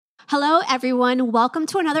Hello, everyone. Welcome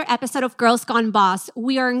to another episode of Girls Gone Boss.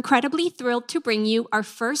 We are incredibly thrilled to bring you our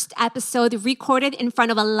first episode recorded in front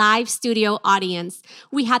of a live studio audience.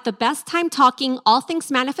 We had the best time talking all things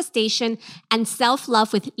manifestation and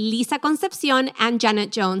self-love with Lisa Concepcion and Janet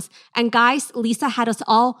Jones. And guys, Lisa had us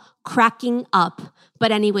all cracking up.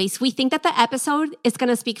 But anyways, we think that the episode is going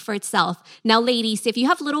to speak for itself. Now, ladies, if you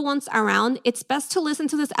have little ones around, it's best to listen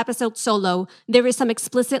to this episode solo. There is some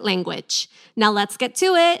explicit language. Now, let's get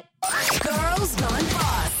to it. Girls Gone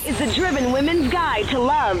Boss is the driven women's guide to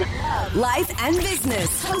love, life, and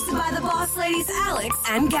business. Hosted by the boss ladies Alex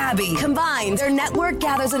and Gabby. Combined, their network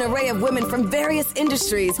gathers an array of women from various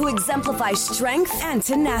industries who exemplify strength and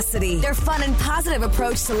tenacity. Their fun and positive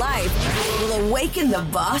approach to life will awaken the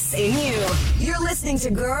boss in you. You're listening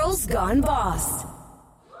to Girls Gone Boss.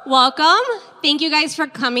 Welcome. Thank you guys for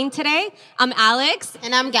coming today. I'm Alex.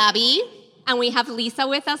 And I'm Gabby. And we have Lisa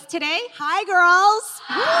with us today. Hi, girls.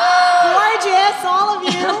 Gorgeous, all of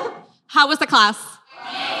you. How was the class?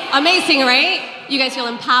 Amazing, right? You guys feel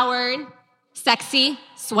empowered, sexy,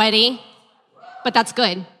 sweaty. But that's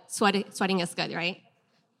good. Sweating is good, right?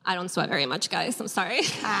 I don't sweat very much, guys. I'm sorry.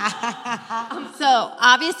 So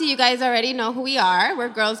obviously you guys already know who we are. We're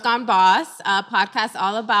Girls Gone Boss, a podcast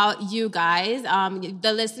all about you guys.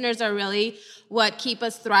 The listeners are really what keep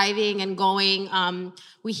us thriving and going.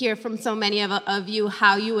 We hear from so many of you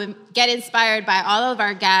how you get inspired by all of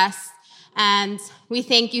our guests. And we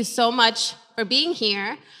thank you so much for being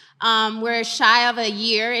here. We're shy of a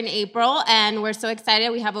year in April, and we're so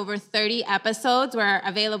excited. We have over 30 episodes. We're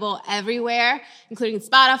available everywhere, including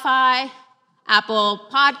Spotify, Apple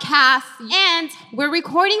Podcasts, and we're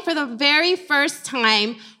recording for the very first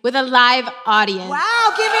time with a live audience.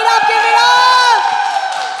 Wow, give it up, give it up!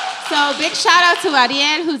 So big shout out to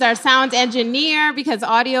Ariel, who's our sound engineer, because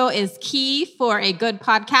audio is key for a good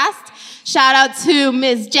podcast. Shout out to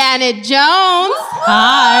Ms. Janet Jones.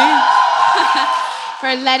 Hi.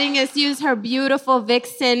 For letting us use her beautiful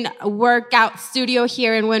Vixen workout studio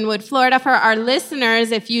here in Wynwood, Florida. For our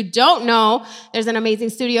listeners, if you don't know, there's an amazing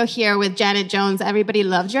studio here with Janet Jones. Everybody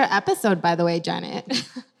loved your episode, by the way, Janet.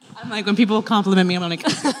 I'm like, when people compliment me, I'm like...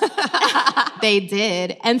 They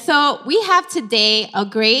did. And so we have today a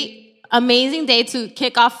great, amazing day to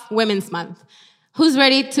kick off Women's Month. Who's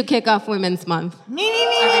ready to kick off Women's Month? Me.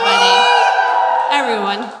 Everybody.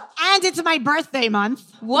 Everyone. And it's my birthday month.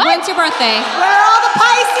 What? When's your birthday? Where are all the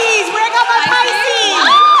Pisces? Where got my Pisces?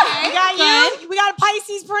 Okay, We got good. you. We got a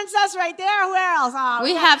Pisces princess right there. Where else? Oh,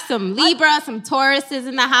 We have some Libra, some Tauruses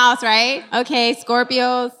in the house, right? Okay,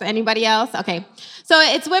 Scorpios, anybody else? Okay. So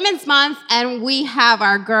it's Women's Month, and we have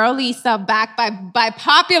our girl Lisa back by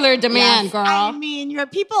popular demand, Yes, girl. I mean, your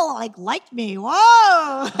people like me.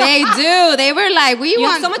 Whoa. They do. They were like, You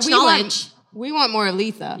have so much knowledge. We want more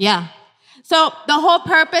Lisa. Yeah. So the whole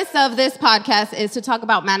purpose of this podcast is to talk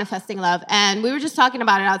about manifesting love. And we were just talking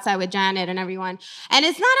about it outside with Janet and everyone. And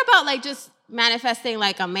it's not about like just manifesting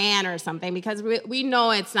like a man or something, because we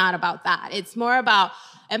know it's not about that. It's more about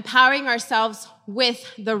empowering ourselves with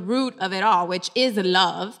the root of it all, which is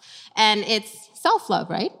love. And it's self-love,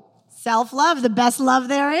 right? Self-love, the best love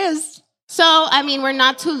there is. So, I mean, we're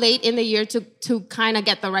not too late in the year to kind of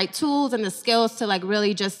get the right tools and the skills to like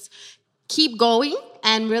really just keep going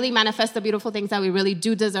and really manifest the beautiful things that we really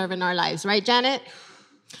do deserve in our lives. Right, Janet?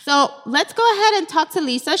 So let's go ahead and talk to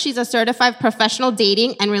Lisa. She's a certified professional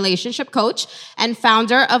dating and relationship coach and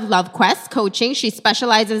founder of LoveQuest Coaching. She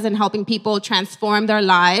specializes in helping people transform their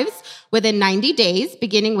lives within 90 days,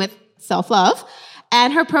 beginning with self-love.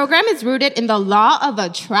 And her program is rooted in the law of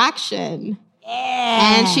attraction.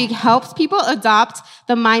 Yeah. And she helps people adopt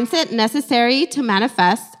the mindset necessary to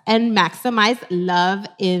manifest and maximize love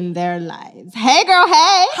in their lives. Hey, girl,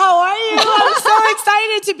 hey. How are you? I'm so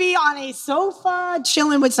excited to be on a sofa,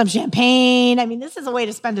 chilling with some champagne. I mean, this is a way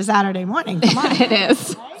to spend a Saturday morning. Come on. It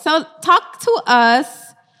is. So talk to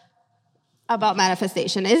us about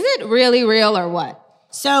manifestation. Is it really real or what?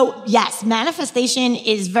 So, yes, manifestation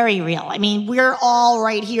is very real. I mean, we're all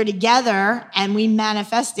right here together and we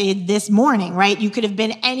manifested this morning, right? You could have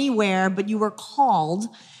been anywhere, but you were called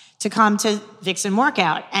to come to Vixen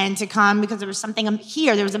Workout and to come because there was something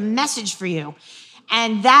here. There was a message for you.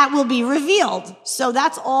 And that will be revealed. So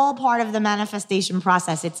that's all part of the manifestation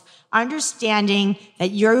process. It's understanding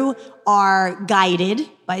that you are guided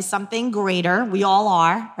by something greater. We all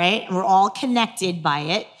are, right? And we're all connected by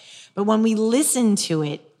it. But when we listen to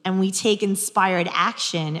it and we take inspired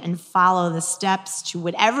action and follow the steps to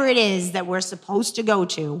whatever it is that we're supposed to go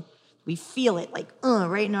to, we feel it like,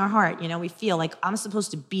 right in our heart. You know, we feel like I'm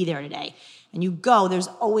supposed to be there today. And you go, there's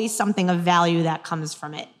always something of value that comes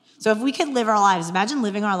from it. So if we could live our lives, imagine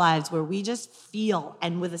living our lives where we just feel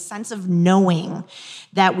and with a sense of knowing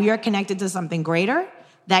that we are connected to something greater,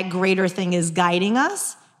 that greater thing is guiding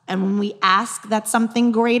us. And when we ask that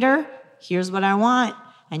something greater, here's what I want,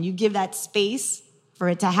 and you give that space for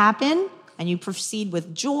it to happen, and you proceed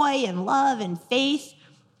with joy and love and faith,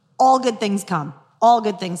 all good things come. All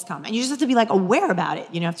good things come. And you just have to be like aware about it.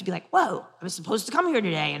 You have to be like, whoa, I was supposed to come here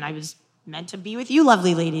today and I was meant to be with you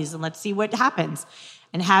lovely ladies and let's see what happens.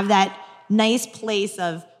 And have that nice place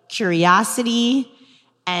of curiosity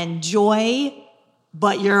and joy,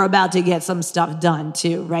 but you're about to get some stuff done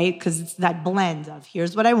too, right? Because it's that blend of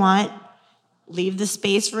here's what I want, leave the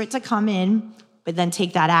space for it to come in, but then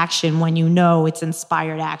take that action when you know it's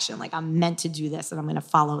inspired action. Like I'm meant to do this and I'm going to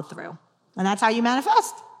follow through. And that's how you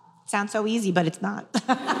manifest. It sounds so easy, but it's not.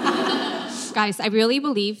 Guys, I really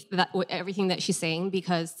believe that everything that she's saying,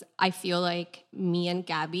 because I feel like me and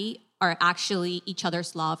Gabby are actually each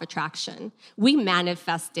other's law of attraction. We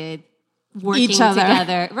manifested working Each other.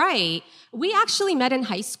 together. Right. We actually met in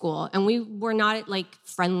high school and we were not like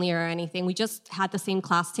friendly or anything. We just had the same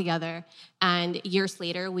class together. And years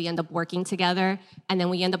later, we end up working together and then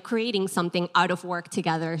we end up creating something out of work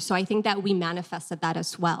together. So I think that we manifested that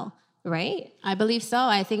as well. Right? I believe so.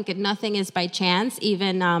 I think nothing is by chance.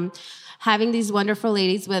 Even having these wonderful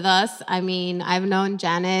ladies with us. I mean, I've known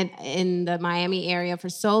Janet in the Miami area for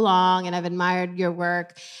so long, and I've admired your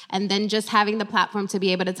work. And then just having the platform to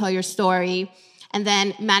be able to tell your story, and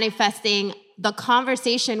then manifesting the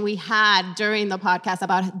conversation we had during the podcast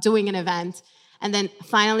about doing an event, and then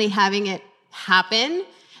finally having it happen.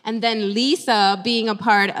 And then Lisa being a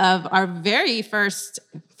part of our very first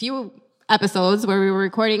few episodes where we were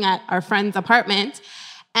recording at our friend's apartment.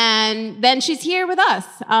 And then she's here with us.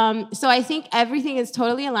 So I think everything is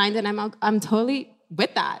totally aligned, and I'm totally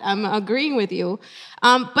with that. I'm agreeing with you.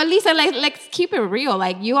 But Lisa, let's keep it real.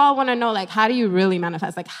 Like, you all want to know, like, how do you really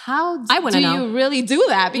manifest? Like, how do you really do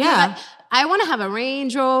that? Because I want to have a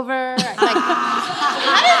Range Rover. Like,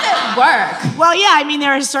 how does it work? Well, yeah, I mean,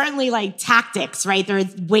 there are certainly like tactics, right? There are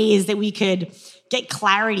ways that we could get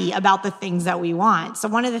clarity about the things that we want. So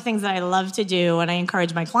one of the things that I love to do, and I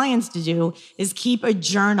encourage my clients to do, is keep a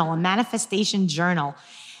journal, a manifestation journal.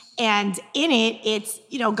 And in it, it's,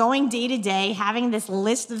 going day to day, having this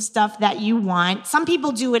list of stuff that you want. Some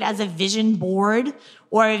people do it as a vision board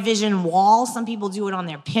or a vision wall. Some people do it on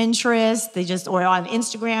their Pinterest. Or on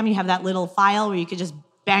Instagram, you have that little file where you could just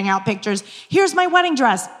bang out pictures. Here's my wedding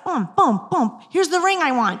dress. Boom, boom, boom. Here's the ring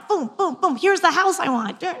I want. Boom, boom, boom. Here's the house I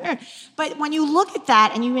want. But when you look at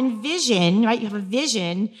that and you envision, right, you have a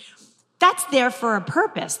vision, that's there for a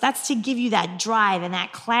purpose. That's to give you that drive and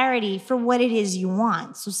that clarity for what it is you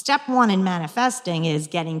want. So step one in manifesting is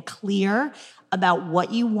getting clear about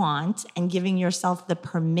what you want and giving yourself the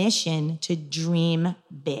permission to dream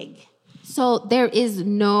big. So there is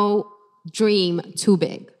no dream too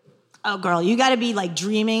big. Oh, girl, you got to be like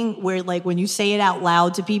dreaming where like when you say it out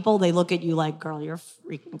loud to people, they look at you like, girl, you're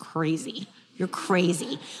freaking crazy. You're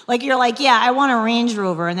crazy. Like, you're like, yeah, I want a Range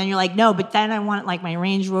Rover. And then you're like, no, but then I want like my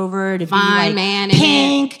Range Rover to be like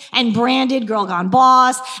pink and branded Girl Gone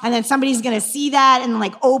Boss. And then somebody's going to see that. And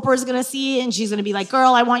like Oprah's going to see it. And she's going to be like,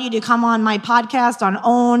 girl, I want you to come on my podcast on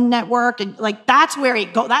OWN Network. And like, that's where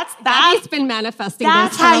it goes. That's been manifesting.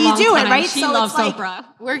 That's how you do it, right? She loves like, Oprah.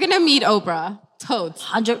 We're going to meet Oprah. Totes.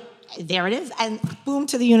 There it is. And boom,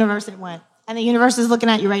 to the universe it went. And the universe is looking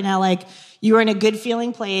at you right now like you were in a good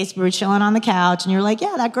feeling place. We were chilling on the couch and you're like,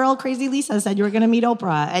 yeah, that girl, Crazy Lisa, said you were going to meet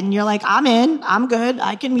Oprah. And you're like, I'm in. I'm good.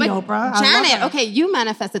 I can meet Oprah. Janet, okay, you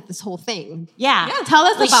manifested this whole thing. Yeah. Tell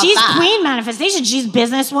us about she's that. Queen manifestation. She's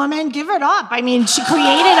businesswoman. Give it up. I mean, she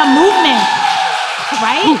created a movement.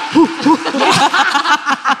 Right?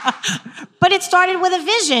 But it started with a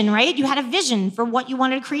vision, right? You had a vision for what you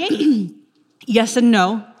wanted to create. Yes and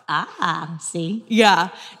no. See? Yeah.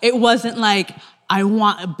 It wasn't like, I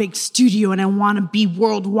want a big studio and I want to be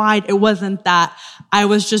worldwide. It wasn't that. I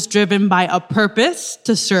was just driven by a purpose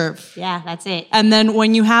to serve. Yeah, that's it. And then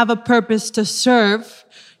when you have a purpose to serve,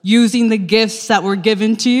 using the gifts that were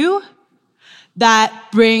given to you,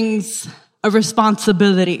 that brings a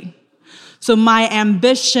responsibility. So my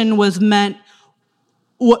ambition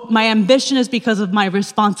is because of my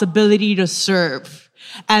responsibility to serve.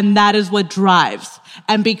 And that is what drives.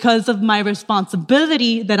 And because of my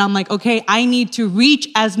responsibility, that I'm like, okay, I need to reach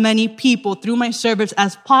as many people through my service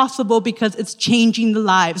as possible because it's changing the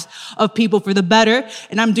lives of people for the better.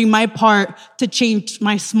 And I'm doing my part to change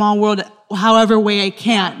my small world however way I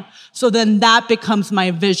can. So then that becomes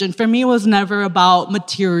my vision. For me, it was never about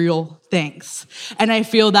material things. And I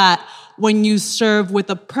feel that when you serve with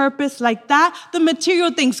a purpose like that, the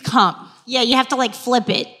material things come. Yeah, you have to like flip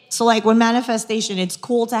it. So like when manifestation, it's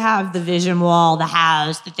cool to have the vision wall, the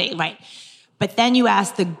house, the thing, right? But then you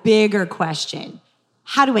ask the bigger question,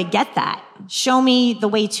 how do I get that? Show me the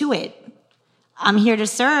way to it. I'm here to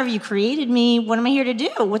serve. You created me. What am I here to do?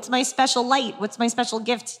 What's my special light? What's my special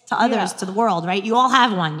gift to others, to the world, right? You all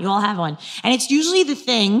have one. You all have one. And it's usually the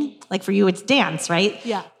thing, like for you, it's dance, right?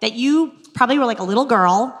 Yeah. That you probably were like a little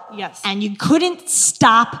girl. Yes. And you couldn't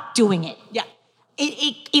stop doing it. Yeah.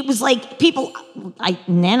 It was like people,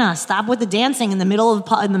 Nana, stop with the dancing in the middle of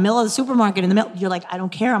the supermarket. You're like, I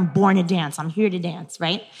don't care. I'm born to dance. I'm here to dance,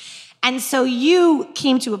 right? And so you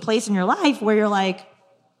came to a place in your life where you're like,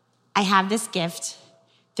 I have this gift.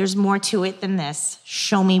 There's more to it than this.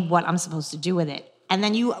 Show me what I'm supposed to do with it. And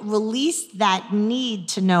then you release that need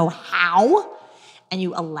to know how, and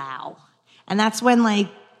you allow. And that's when like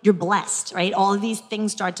you're blessed, right? All of these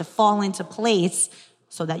things start to fall into place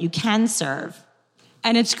so that you can serve.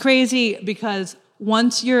 And it's crazy because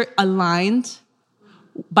once you're aligned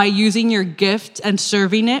by using your gift and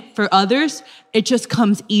serving it for others, it just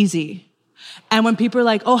comes easy. And when people are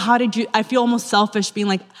like, oh, how did you, I feel almost selfish being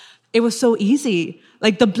like, it was so easy.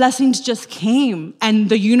 Like the blessings just came and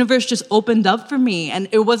the universe just opened up for me and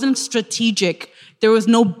it wasn't strategic. There was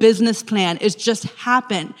no business plan. It just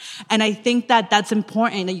happened. And I think that that's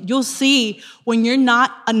important. You'll see when you're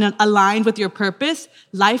not aligned with your purpose,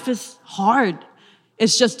 life is hard.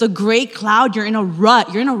 It's just a gray cloud. You're in a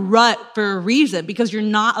rut. You're in a rut for a reason because you're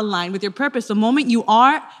not aligned with your purpose. The moment you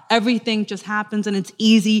are, everything just happens and it's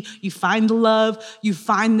easy. You find the love. You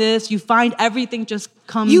find this. You find everything just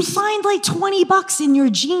comes. You find like $20 in your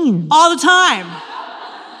jeans. All the time.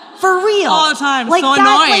 For real. All the time. Like so that,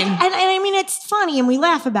 annoying. Like, and I mean, it's funny and we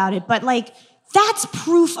laugh about it, but like, that's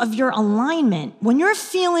proof of your alignment. When you're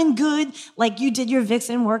feeling good, like you did your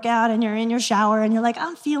Vixen workout and you're in your shower and you're like,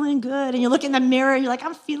 I'm feeling good. And you look in the mirror and you're like,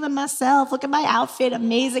 I'm feeling myself. Look at my outfit,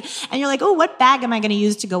 amazing. And you're like, oh, what bag am I going to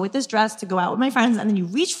use to go with this dress, to go out with my friends? And then you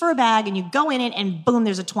reach for a bag and you go in it and boom,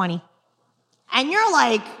 there's a 20. And you're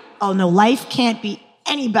like, oh no, life can't be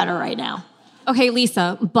any better right now. Okay,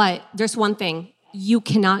 Lisa, but there's one thing. You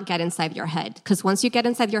cannot get inside your head because once you get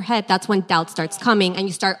inside your head, that's when doubt starts coming and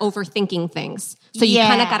you start overthinking things. So you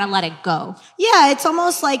kind of got to let it go. Yeah, it's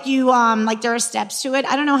almost like you, like there are steps to it.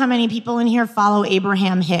 I don't know how many people in here follow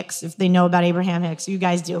Abraham Hicks, if they know about Abraham Hicks. You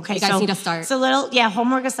guys do. Okay, you guys need to start. It's a little,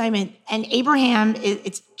 homework assignment. And Abraham,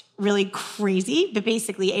 it's really crazy, but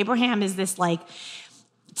basically Abraham is this like,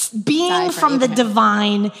 being from the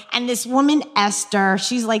divine, and this woman, Esther,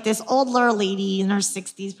 she's like this older lady in her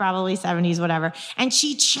 60s, probably 70s, whatever. And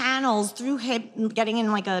she channels through him, getting in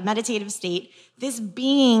like a meditative state, this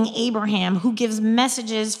being Abraham who gives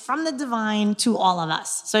messages from the divine to all of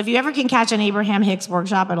us. So if you ever can catch an Abraham Hicks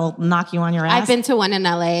workshop, it'll knock you on your ass. I've been to one in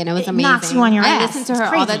LA and it was amazing. Knocks you on your ass. I listen to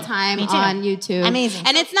her all the time on YouTube. Amazing.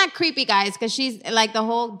 And it's not creepy, guys, because she's like the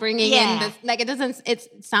whole bringing in this, like it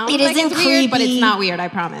sounds like isn't it's weird, but creepy. it's not weird, I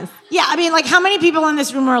promise. Yeah, I mean, like how many people in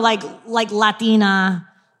this room are like Latina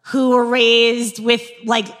who were raised with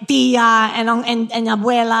like tia and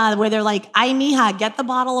abuela, where they're like, ay mija, get the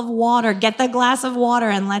bottle of water, get the glass of water,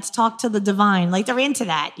 and let's talk to the divine. Like they're into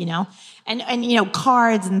that, you know? And you know,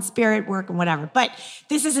 cards and spirit work and whatever. But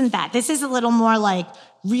this isn't that. This is a little more like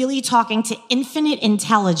really talking to infinite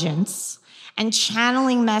intelligence and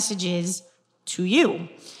channeling messages to you.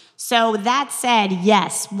 So that said,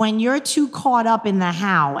 yes, when you're too caught up in the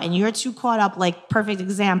how and you're too caught up, like perfect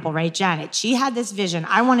example, right? Janet, she had this vision.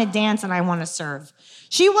 I want to dance and I want to serve.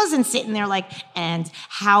 She wasn't sitting there like, and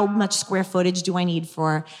how much square footage do I need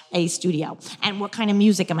for a studio? And what kind of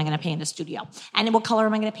music am I going to play in the studio? And what color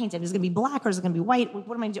am I going to paint it? Is it going to be black or is it going to be white?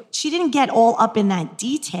 What am I doing? She didn't get all up in that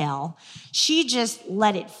detail. She just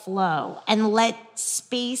let it flow and let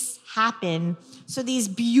space happen. So these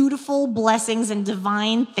beautiful blessings and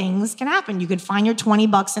divine things can happen. You could find your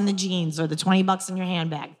 $20 in the jeans or the $20 in your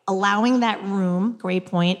handbag. Allowing that room, great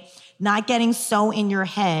point, not getting so in your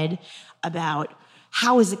head about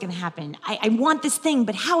how is it going to happen? I want this thing,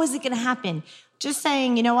 but how is it going to happen? Just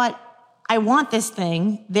saying, you know what? I want this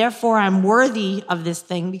thing, therefore I'm worthy of this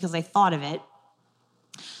thing because I thought of it.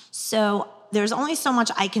 So there's only so much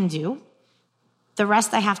I can do. The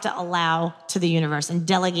rest I have to allow to the universe and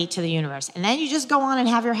delegate to the universe. And then you just go on and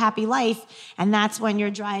have your happy life. And that's when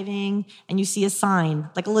you're driving and you see a sign,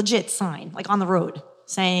 like a legit sign, like on the road,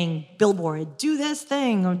 saying, billboard, do this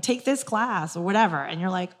thing or take this class or whatever. And you're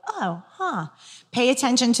like, oh, Pay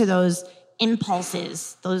attention to those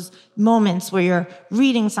impulses, those moments where you're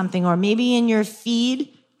reading something or maybe in your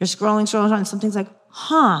feed, you're scrolling, and something's like,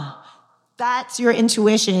 that's your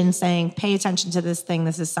intuition saying, pay attention to this thing.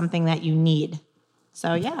 This is something that you need.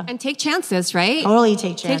 So, yeah. And take chances, right? Totally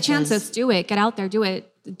take chances. Take chances. Do it. Get out there. Do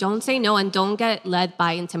it. don't say no and don't get led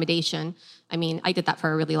by intimidation. I mean, I did that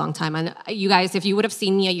for a really long time. And you guys, if you would have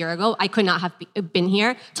seen me a year ago, I could not have been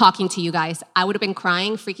here talking to you guys. I would have been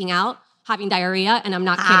crying, freaking out, having diarrhea, and I'm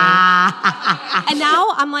not kidding. And now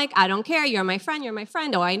I'm like, I don't care. You're my friend. You're my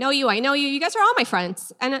friend. Oh, I know you. You guys are all my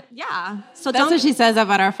friends. And so that's what she says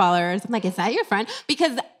about our followers. I'm like, is that your friend?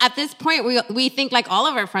 Because at this point, we think like all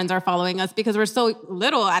of our friends are following us because we're so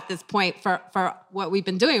little at this point for what we've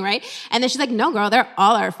been doing, right? And then she's like, no, girl, they're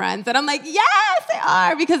all our friends. And I'm like, yes, they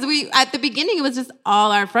are. Because at the beginning, it was just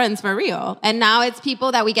all our friends for real. And now it's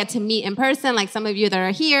people that we get to meet in person, like some of you that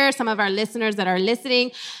are here, some of our listeners that are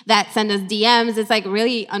listening, that send us DMs. It's like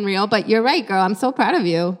really unreal. But you're right, girl. I'm so proud of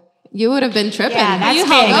you. You would have been tripping. Yeah, that's you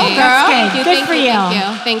big. helped me. That's good. Thank Good for you.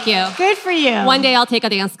 Thank you. Good for you. One day I'll take a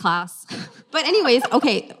dance class. But anyways,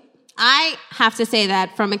 okay, I have to say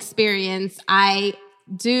that from experience, I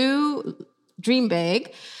do dream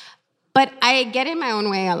big, but I get in my own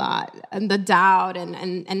way a lot. And the doubt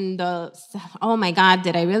and the, oh my God,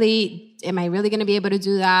 am I really going to be able to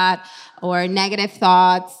do that? Or negative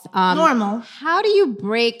thoughts. Normal. How do you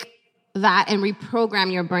break that and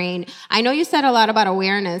reprogram your brain? I know you said a lot about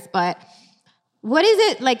awareness, but what is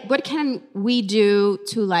it like? What can we do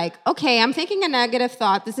to like, okay, I'm thinking a negative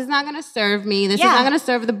thought. This is not going to serve me. This is not going to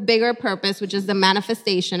serve the bigger purpose, which is the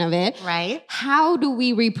manifestation of it. Right. How do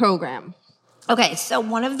we reprogram? Okay, so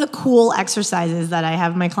one of the cool exercises that I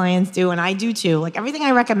have my clients do, and I do too, like everything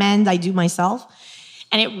I recommend, I do myself.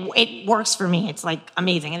 And it works for me. It's like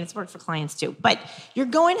amazing. And it's worked for clients too. But you're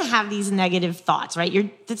going to have these negative thoughts,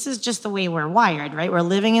 right? This is just the way we're wired, right? We're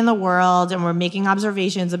living in the world and we're making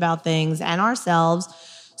observations about things and ourselves.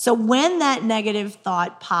 So when that negative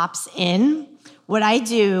thought pops in, what I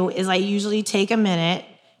do is I usually take a minute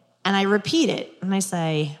and I repeat it. And I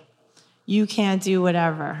say, you can't do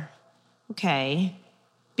whatever. Okay,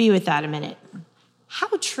 be with that a minute. How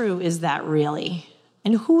true is that really?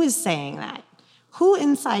 And who is saying that? Who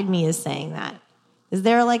inside me is saying that? Is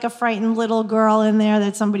there like a frightened little girl in there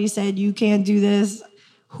that somebody said, you can't do this?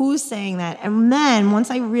 Who's saying that? And then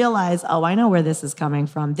once I realize, oh, I know where this is coming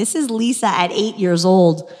from. This is Lisa at 8 years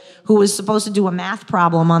old who was supposed to do a math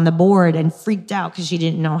problem on the board and freaked out because she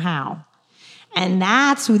didn't know how. And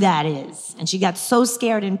that's who that is. And she got so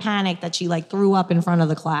scared and panicked that she like threw up in front of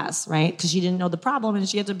the class, right? Because she didn't know the problem and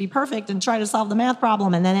she had to be perfect and try to solve the math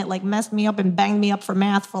problem. And then it like messed me up and banged me up for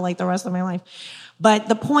math for like the rest of my life. But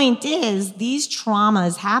the point is, these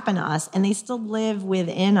traumas happen to us and they still live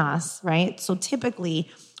within us, right? So typically,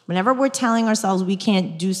 whenever we're telling ourselves we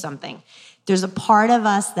can't do something, there's a part of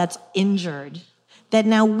us that's injured that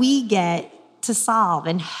now we get to solve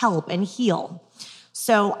and help and heal.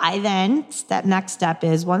 So I then, next step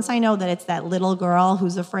is, once I know that it's that little girl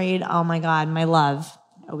who's afraid, oh my God, my love,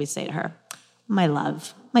 I always say to her, my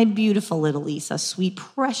love, my beautiful little Lisa, sweet,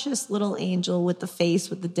 precious little angel with the face,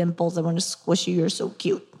 with the dimples, I want to squish you, you're so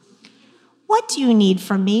cute. What do you need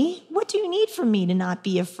from me? What do you need from me to not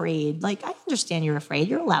be afraid? Like, I understand you're afraid,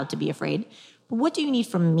 you're allowed to be afraid, but what do you need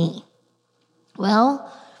from me?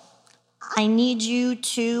 Well, I need you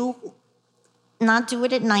to not do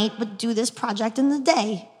it at night, but do this project in the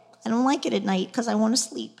day. I don't like it at night because I want to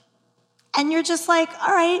sleep. And you're just like,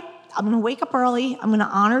 all right, I'm going to wake up early. I'm going to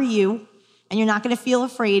honor you. And you're not going to feel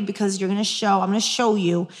afraid because I'm going to show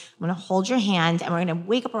you. I'm going to hold your hand and we're going to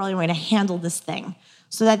wake up early and we're going to handle this thing.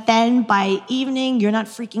 So that then by evening, you're not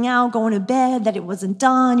freaking out, going to bed, that it wasn't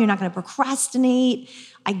done. You're not going to procrastinate.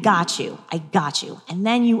 I got you. And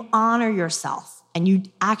then you honor yourself and you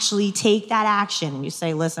actually take that action and you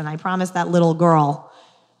say, listen, I promised that little girl,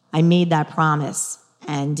 I made that promise.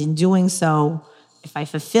 And in doing so, if I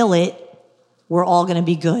fulfill it, we're all going to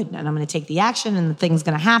be good. And I'm going to take the action and the thing's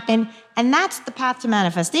going to happen. And that's the path to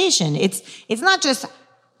manifestation. It's not just,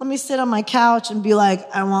 let me sit on my couch and be like,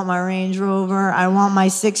 I want my Range Rover. I want my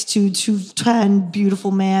 6'2", 210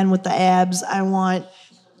 beautiful man with the abs. I want,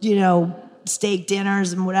 steak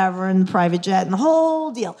dinners and whatever and the private jet and the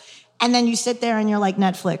whole deal. And then you sit there and you're like,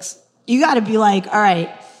 Netflix. You got to be like, all right,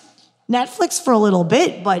 Netflix for a little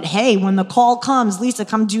bit, but hey, when the call comes, Lisa,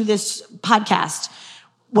 come do this podcast.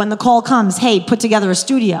 When the call comes, hey, put together a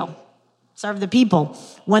studio, serve the people.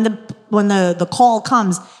 When the call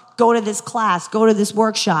comes, go to this class, go to this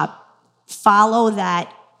workshop, follow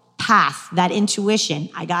that path, that intuition.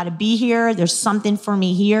 I got to be here. There's something for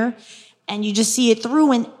me here. And you just see it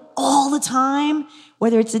through. And all the time,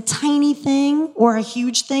 whether it's a tiny thing or a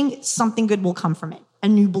huge thing, something good will come from it.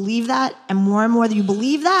 And you believe that. And more that you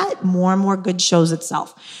believe that, more and more good shows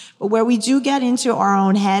itself. But where we do get into our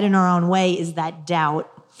own head and our own way is that doubt.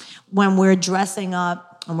 When we're dressing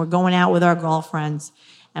up and we're going out with our girlfriends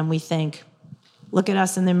and we think, look at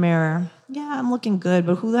us in the mirror. Yeah, I'm looking good,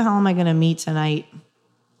 but who the hell am I going to meet tonight?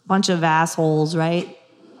 Bunch of assholes, right?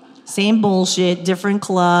 Same bullshit, different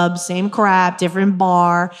club, same crap, different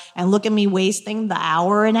bar. And look at me wasting the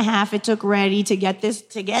hour and a half it took ready to get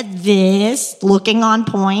this, looking on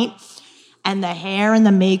point, and the hair and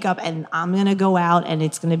the makeup, and I'm going to go out and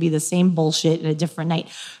it's going to be the same bullshit in a different night.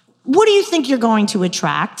 What do you think you're going to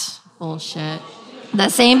attract? Bullshit. The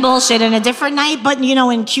same bullshit in a different night, but,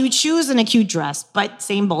 in cute shoes and a cute dress, but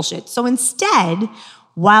same bullshit. So instead,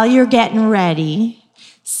 while you're getting ready,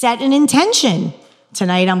 set an intention.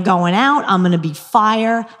 Tonight I'm going out, I'm going to be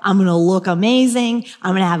fire, I'm going to look amazing,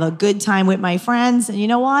 I'm going to have a good time with my friends, and you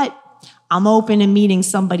know what? I'm open to meeting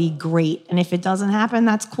somebody great. And if it doesn't happen,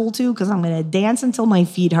 that's cool too, because I'm going to dance until my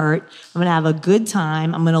feet hurt, I'm going to have a good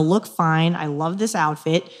time, I'm going to look fine, I love this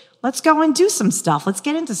outfit. Let's go and do some stuff. Let's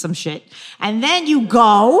get into some shit. And then you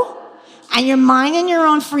go, and you're minding your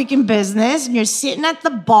own freaking business, and you're sitting at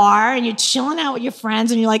the bar, and you're chilling out with your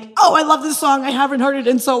friends, and you're like, oh, I love this song. I haven't heard it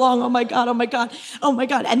in so long. Oh my God, oh my God, oh my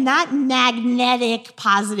God. And that magnetic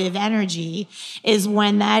positive energy is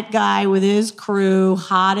when that guy with his crew,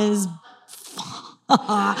 hot as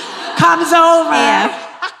comes over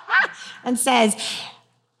and says,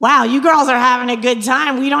 wow, you girls are having a good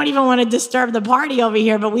time. We don't even want to disturb the party over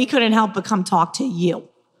here, but we couldn't help but come talk to you,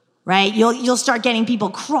 right? You'll start getting people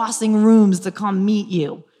crossing rooms to come meet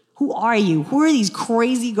you. Who are you? Who are these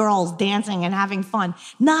crazy girls dancing and having fun,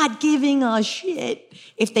 not giving a shit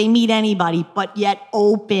if they meet anybody, but yet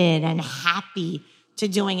open and happy to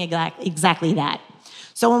doing exactly that.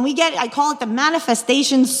 So I call it the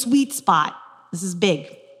manifestation sweet spot. This is big.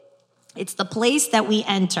 It's the place that we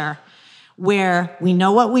enter where we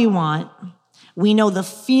know what we want, we know the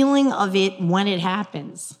feeling of it when it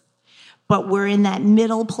happens, but we're in that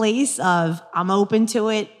middle place of I'm open to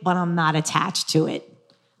it, but I'm not attached to it.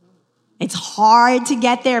 It's hard to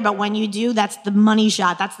get there, but when you do, that's the money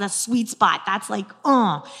shot. That's the sweet spot. That's like,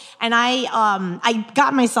 And I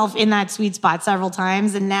got myself in that sweet spot several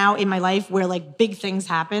times, and now in my life where like big things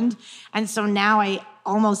happened, and so now I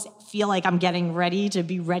almost feel like I'm getting ready to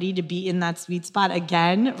be in that sweet spot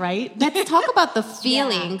again, right? Let's talk about the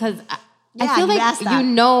feeling, because I feel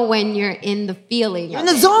you like when you're in the feeling. You're in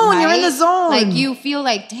the zone. Right? You're in the zone. Like you feel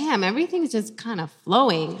like, damn, everything's just kind of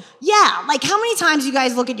flowing. Yeah. Like how many times you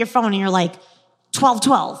guys look at your phone and you're like,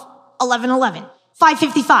 12:12, 11:11,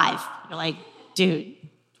 5:55. You're like, dude.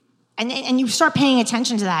 And you start paying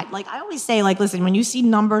attention to that. Like I always say, like, listen, when you see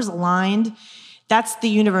numbers aligned, that's the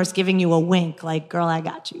universe giving you a wink. Like, girl, I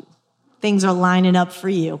got you. Things are lining up for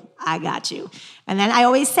you. I got you. And then I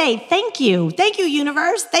always say, thank you. Thank you,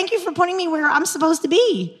 universe. Thank you for putting me where I'm supposed to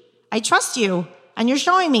be. I trust you. And you're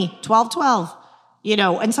showing me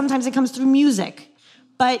 12:12, and sometimes it comes through music.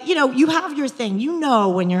 But, you have your thing. You know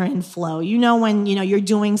when you're in flow. You know when, you're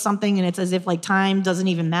doing something and it's as if like time doesn't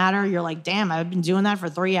even matter. You're like, damn, I've been doing that for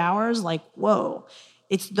 3 hours. Like, whoa.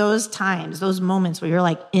 It's those times, those moments where you're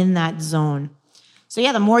like in that zone. So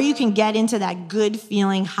yeah, the more you can get into that good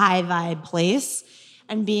feeling, high vibe place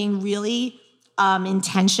and being really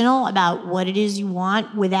intentional about what it is you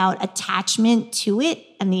want without attachment to it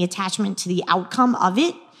and the attachment to the outcome of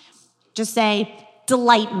it, just say,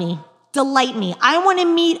 delight me. Delight me. I want to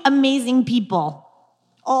meet amazing people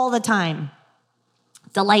all the time.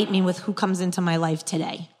 Delight me with who comes into my life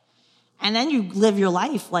today. And then you live your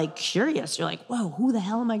life like curious. You're like, whoa, who the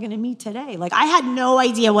hell am I going to meet today? Like I had no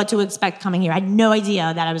idea what to expect coming here. I had no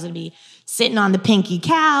idea that I was going to be sitting on the pinky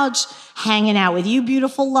couch, hanging out with you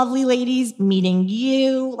beautiful, lovely ladies, meeting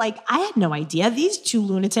you. Like I had no idea. These two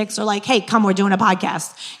lunatics are like, hey, come, we're doing a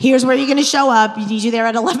podcast. Here's where you're going to show up. We need you there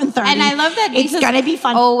at 11:30. And I love that it's going to be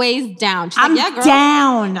fun. Always down. She's I'm like, yeah, girl.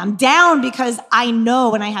 down. I'm down because I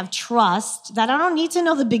know and I have trust that I don't need to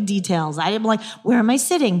know the big details. I am like, where am I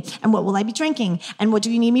sitting? And what will I be drinking? And what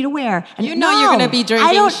do you need me to wear? And you're going to be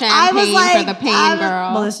drinking champagne for the pain,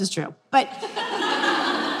 girl. Well, this is true.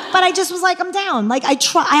 But I just was like, I'm down. Like I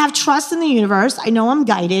have trust in the universe. I know I'm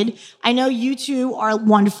guided. I know you two are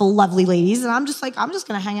wonderful, lovely ladies. And I'm just like, I'm just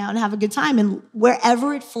going to hang out and have a good time. And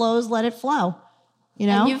wherever it flows, let it flow.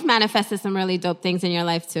 And you've manifested some really dope things in your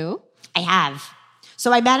life too. I have.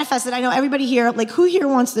 So I manifested. I know everybody here, like who here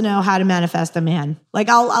wants to know how to manifest a man? Like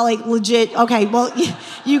I'll like legit. Okay. Well,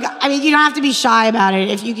 you don't have to be shy about it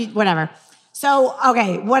if you could, whatever. So,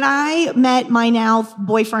 okay. When I met my now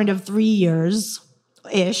boyfriend of 3 years,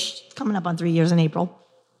 ish, coming up on 3 years in April,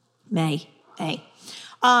 May.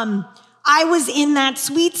 I was in that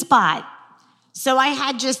sweet spot. So I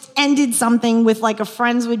had just ended something with like a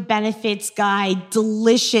friends with benefits guy,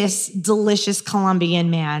 delicious, delicious Colombian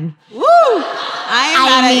man. Woo!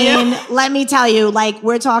 Let me tell you, like,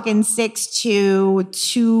 we're talking 6'2",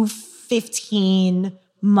 215,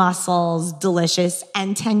 muscles, delicious,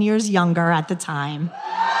 and 10 years younger at the time.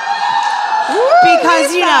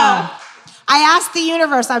 Because, I asked the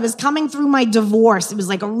universe, I was coming through my divorce. It was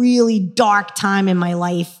like a really dark time in my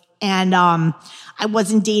life. And I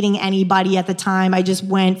wasn't dating anybody at the time. I just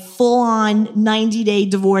went full on 90-day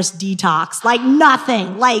divorce detox. Like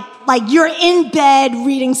nothing. Like you're in bed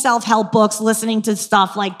reading self-help books, listening to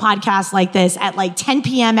stuff like podcasts like this at like 10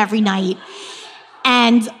 p.m. every night.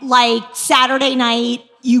 And like Saturday night,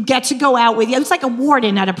 you get to go out with you. It's like a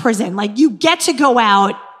warden at a prison. Like you get to go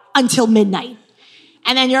out until midnight.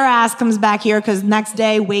 And then your ass comes back here because next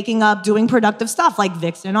day, waking up, doing productive stuff like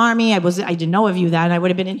Vixen Army. I didn't know of you then. I would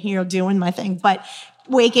have been in here doing my thing. But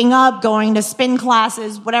waking up, going to spin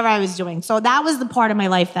classes, whatever I was doing. So that was the part of my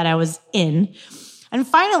life that I was in. And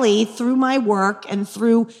finally, through my work and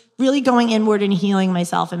through really going inward and healing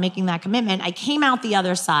myself and making that commitment, I came out the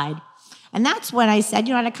other side. And that's when I said,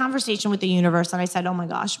 I had a conversation with the universe and I said, oh my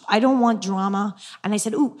gosh, I don't want drama. And I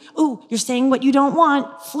said, ooh, you're saying what you don't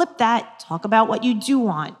want. Flip that. Talk about what you do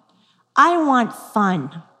want. I want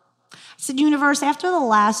fun. I said, universe, after the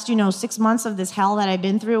last, 6 months of this hell that I've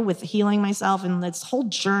been through with healing myself and this whole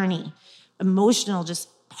journey, emotional, just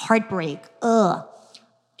heartbreak,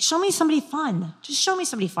 show me somebody fun. Just show me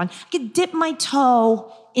somebody fun. I could dip my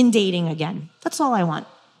toe in dating again. That's all I want.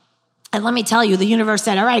 And let me tell you, the universe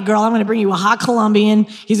said, all right, girl, I'm going to bring you a hot Colombian.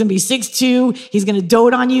 He's going to be 6'2". He's going to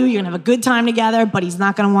dote on you. You're going to have a good time together, but he's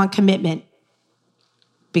not going to want commitment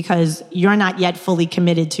because you're not yet fully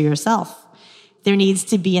committed to yourself. There needs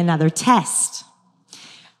to be another test.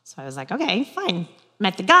 So I was like, okay, fine.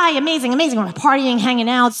 Met the guy, amazing. We're partying, hanging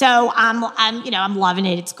out. So I'm loving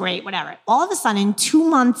it. It's great, whatever. All of a sudden, 2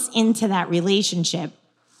 months into that relationship,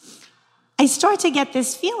 I start to get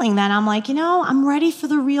this feeling that I'm like, I'm ready for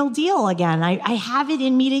the real deal again. I have it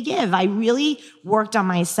in me to give. I really worked on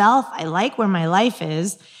myself. I like where my life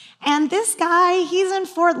is. And this guy, he's in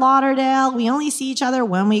Fort Lauderdale. We only see each other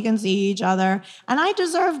when we can see each other. And I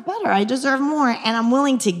deserve better. I deserve more. And I'm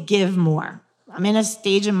willing to give more. I'm in a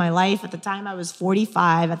stage in my life. At the time, I was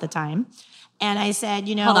 45 at the time. And I said,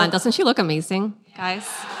 Hold on, doesn't she look amazing, guys?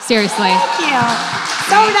 Seriously. Thank you.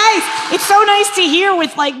 So nice. It's so nice to hear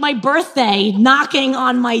with like my birthday knocking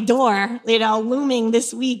on my door, looming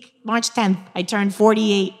this week, March 10th. I turned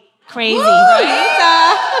 48. Crazy. Woo!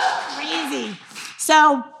 Right? Crazy.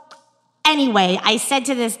 So anyway, I said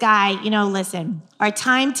to this guy, listen, our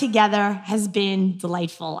time together has been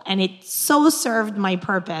delightful and it so served my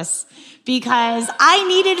purpose because I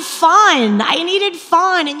needed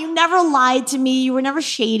fun and you never lied to me. You were never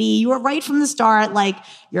shady. You were right from the start, like,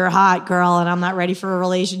 you're a hot girl and I'm not ready for a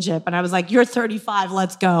relationship. And I was like, you're 35,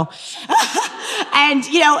 let's go. And,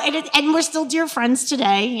 and we're still dear friends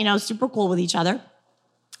today, super cool with each other.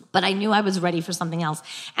 But I knew I was ready for something else.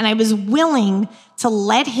 And I was willing to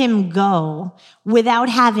let him go without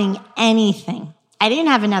having anything. I didn't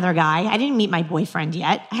have another guy. I didn't meet my boyfriend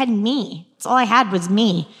yet. I had me. That's all I had was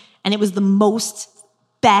me. And it was the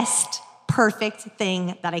best, perfect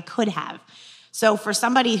thing that I could have. So for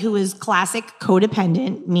somebody who is classic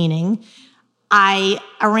codependent, meaning I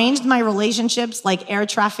arranged my relationships like air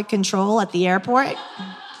traffic control at the airport.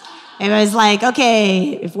 It was like,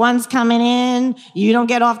 okay, if one's coming in, you don't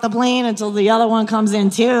get off the plane until the other one comes in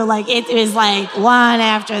too. Like it was like one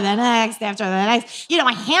after the next, after the next.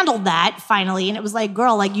 I handled that finally. And it was like,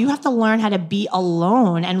 girl, like you have to learn how to be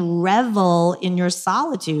alone and revel in your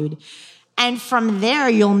solitude. And from there,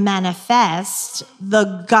 you'll manifest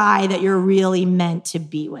the guy that you're really meant to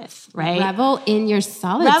be with, right? Revel in your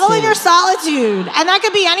solitude. Revel in your solitude. And that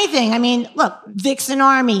could be anything. I mean, look, Vixen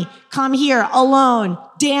Army, come here alone,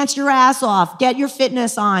 dance your ass off, get your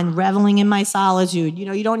fitness on, reveling in my solitude.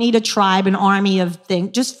 You don't need a tribe, an army of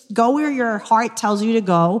things. Just go where your heart tells you to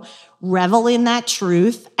go, revel in that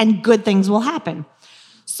truth, and good things will happen.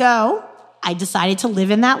 So I decided to live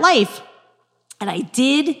in that life. And I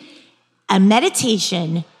did a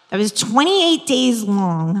meditation that was 28 days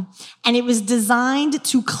long, and it was designed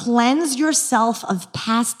to cleanse yourself of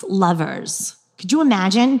past lovers. Could you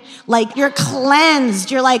imagine? Like, you're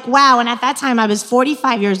cleansed. You're like, wow. And at that time, I was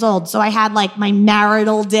 45 years old, so I had, like, my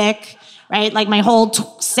marital dick, right? Like, my whole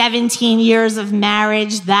 17 years of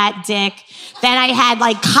marriage, that dick. Then I had,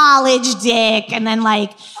 like, college dick, and then,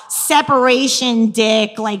 like, separation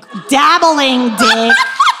dick, like, dabbling dick.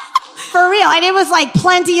 For real. And it was like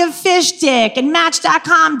Plenty of Fish dick and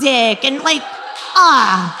Match.com dick and like,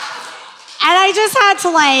 And I just had to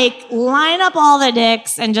like line up all the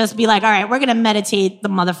dicks and just be like, all right, we're going to meditate the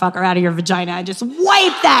motherfucker out of your vagina and just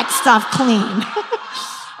wipe that stuff clean.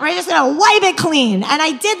 We're just gonna wipe it clean. And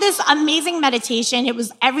I did this amazing meditation. It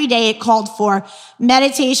was every day. It called for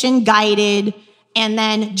meditation, guided, and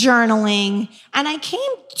then journaling. And I came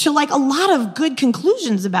to like a lot of good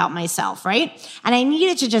conclusions about myself, right? And I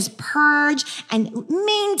needed to just purge and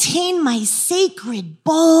maintain my sacred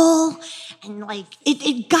bowl. And like,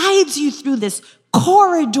 it guides you through this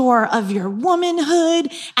corridor of your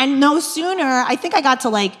womanhood. And no sooner, I think I got to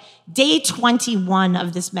like day 21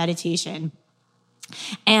 of this meditation.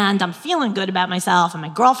 And I'm feeling good about myself. And my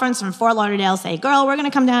girlfriends from Fort Lauderdale say, girl, we're going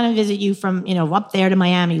to come down and visit you from, up there to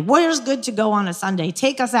Miami. Where's good to go on a Sunday?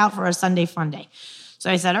 Take us out for a Sunday fun day. So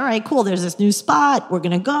I said, all right, cool. There's this new spot. We're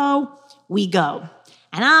going to go. We go.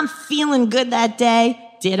 And I'm feeling good that day.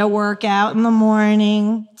 Did a workout in the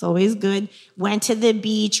morning. It's always good. Went to the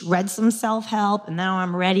beach, read some self-help. And now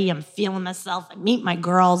I'm ready. I'm feeling myself. I meet my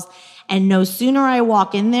girls. And no sooner I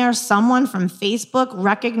walk in there, someone from Facebook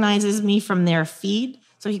recognizes me from their feed.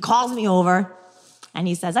 So he calls me over and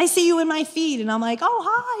he says, I see you in my feed. And I'm like, oh,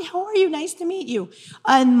 hi, how are you? Nice to meet you.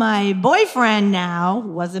 And my boyfriend now,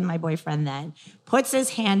 who wasn't my boyfriend then, puts his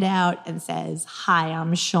hand out and says, hi,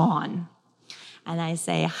 I'm Sean. And I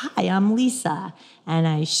say, hi, I'm Lisa. And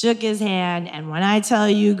I shook his hand. And when I tell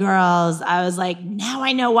you girls, I was like, now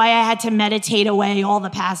I know why I had to meditate away all the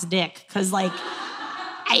past dick. Because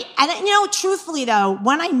truthfully though,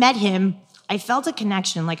 when I met him, I felt a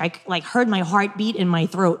connection. Like I heard my heartbeat in my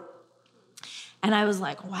throat. And I was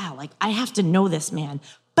like, wow, I have to know this man.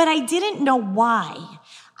 But I didn't know why.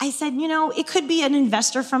 I said, it could be an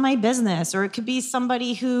investor from my business, or it could be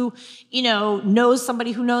somebody who, knows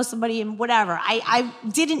somebody who knows somebody, and whatever. I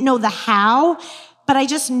didn't know the how, but I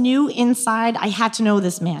just knew inside I had to know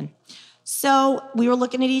this man. So we were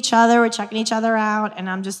looking at each other, we're checking each other out, and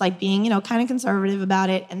I'm just being, kind of conservative about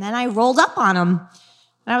it. And then I rolled up on him.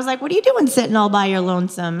 And I was like, what are you doing sitting all by your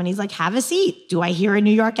lonesome? And he's like, have a seat. Do I hear a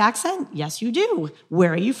New York accent? Yes, you do.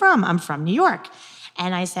 Where are you from? I'm from New York.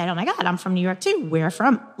 And I said, oh my God, I'm from New York too. Where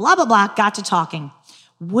from? Blah, blah, blah. Got to talking.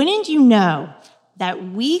 Wouldn't you know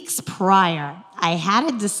that weeks prior, I had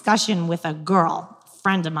a discussion with a girl,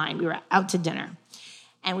 friend of mine. We were out to dinner.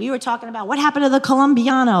 And we were talking about what happened to the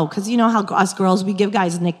Colombiano. Because you know how us girls, we give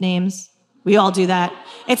guys nicknames. We all do that.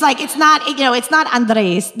 It's it's not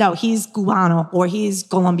Andres. No, he's Cubano, or he's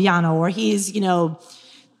Colombiano, or he's, Mr.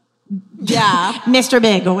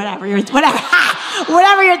 Big, or whatever your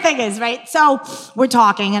thing is, right? So we're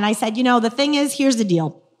talking, and I said, the thing is, here's the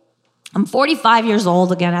deal. I'm 45 years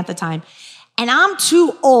old again at the time, and I'm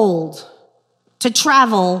too old to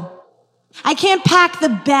travel. I can't pack the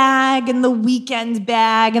bag and the weekend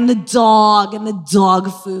bag and the dog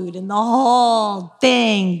food and the whole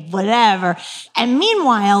thing, whatever. And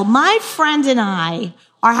meanwhile, my friend and I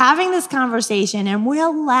are having this conversation and we're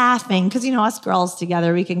laughing because, us girls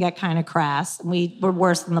together, we can get kind of crass and we're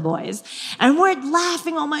worse than the boys. And we're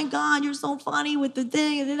laughing, oh my God, you're so funny with the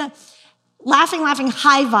thing. Laughing,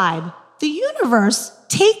 high vibe. The universe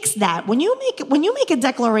takes that. When you make a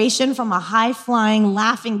declaration from a high-flying,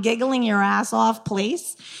 laughing, giggling your ass off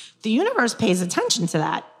place, the universe pays attention to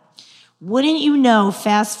that. Wouldn't you know,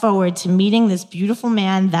 fast forward to meeting this beautiful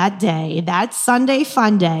man that day, that Sunday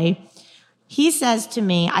fun day, he says to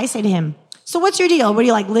me, I say to him, so what's your deal? What do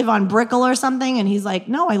you live on Brickell or something? And he's like,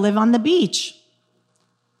 no, I live on the beach.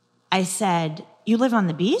 I said, you live on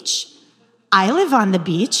the beach? I live on the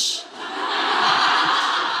beach.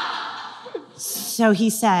 So he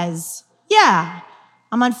says, yeah,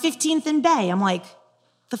 I'm on 15th and Bay. I'm like,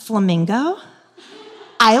 the Flamingo?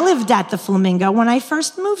 I lived at the Flamingo when I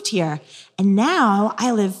first moved here. And now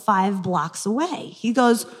I live 5 blocks away. He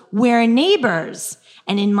goes, we're neighbors.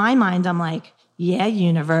 And in my mind, I'm like, yeah,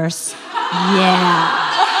 universe. Yeah.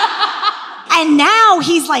 And now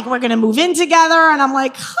he's like, we're going to move in together. And I'm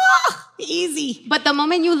like, easy. But the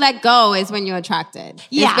moment you let go is when you're attracted.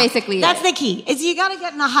 Yeah, basically that's the key. Is you got to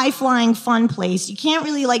get in a high-flying, fun place. You can't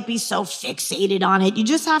really be so fixated on it. You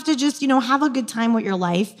just have to have a good time with your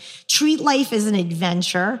life. Treat life as an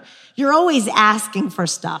adventure. You're always asking for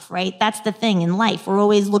stuff, right? That's the thing in life. We're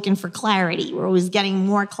always looking for clarity. We're always getting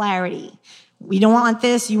more clarity. We don't want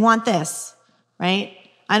this, you want this, right?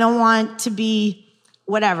 I don't want to be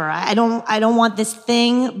whatever. I don't want this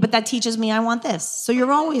thing, but that teaches me I want this. So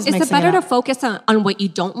you're always mixing it up. Is it better to focus on what you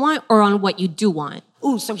don't want or on what you do want?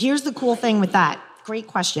 Ooh, so here's the cool thing with that. Great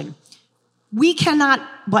question. We cannot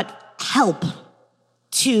but help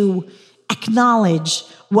to acknowledge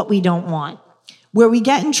what we don't want. Where we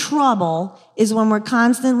get in trouble is when we're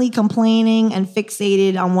constantly complaining and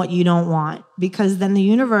fixated on what you don't want, because then the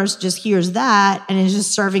universe just hears that and is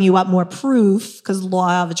just serving you up more proof, because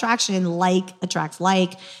law of attraction, like attracts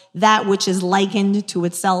like. That which is likened to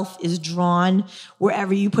itself is drawn.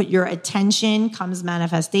 Wherever you put your attention comes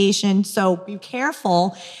manifestation. So be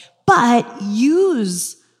careful, but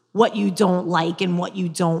use what you don't like and what you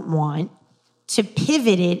don't want to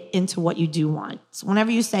pivot it into what you do want. So whenever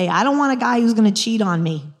you say, I don't want a guy who's going to cheat on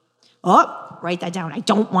me. Oh, write that down. I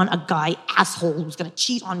don't want a guy, asshole, who's going to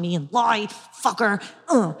cheat on me and lie, fucker,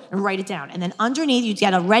 and write it down. And then underneath, you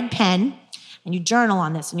get a red pen and you journal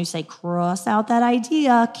on this and you say, cross out that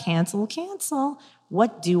idea, cancel.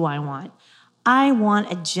 What do I want? I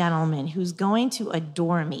want a gentleman who's going to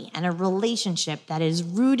adore me and a relationship that is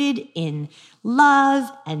rooted in love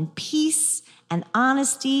and peace and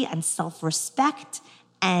honesty and self-respect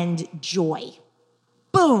and joy.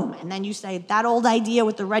 Boom. And then you say, that old idea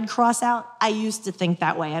with the red cross out, I used to think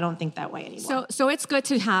that way. I don't think that way anymore. So it's good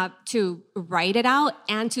to write it out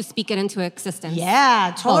and to speak it into existence.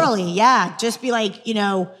 Yeah, totally. Yeah. Just be like,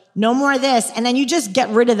 no more of this. And then you just get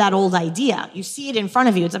rid of that old idea. You see it in front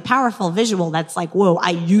of you. It's a powerful visual that's like, whoa,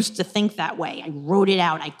 I used to think that way. I wrote it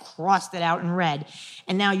out. I crossed it out in red.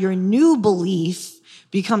 And now your new belief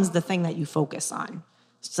becomes the thing that you focus on.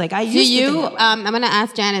 It's like, I used to think that way. I'm going to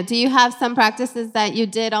ask Janet, do you have some practices that you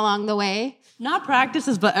did along the way? Not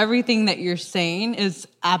practices, but everything that you're saying is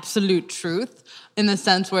absolute truth, in the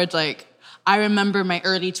sense where it's like, I remember my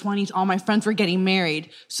early 20s, all my friends were getting married.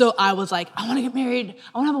 So I was like, I want to get married.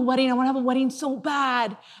 I want to have a wedding. I want to have a wedding so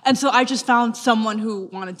bad. And so I just found someone who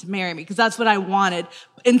wanted to marry me because that's what I wanted.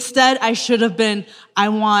 Instead, I should have been, I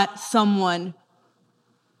want someone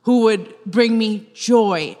who would bring me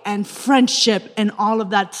joy and friendship and all of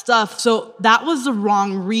that stuff. So that was the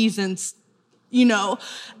wrong reasons,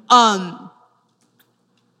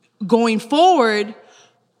 going forward.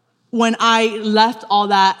 When I left all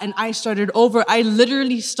that and I started over, I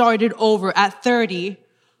literally started over at 30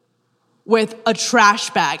 with a trash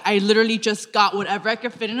bag. I literally just got whatever I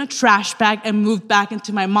could fit in a trash bag and moved back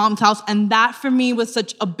into my mom's house. And that for me was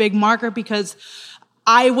such a big marker because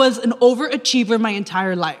I was an overachiever my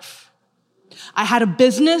entire life. I had a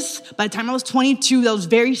business by the time I was 22 that was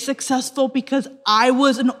very successful because I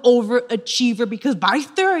was an overachiever, because by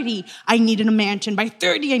 30, I needed a mansion. By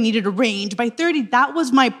 30, I needed a range. By 30, that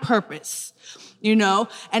was my purpose, and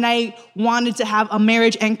I wanted to have a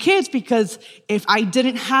marriage and kids because if I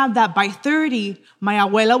didn't have that by 30, my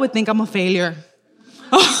abuela would think I'm a failure.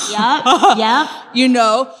 Yep.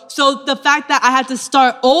 So the fact that I had to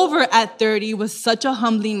start over at 30 was such a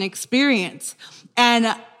humbling experience.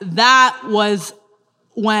 And that was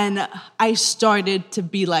when I started to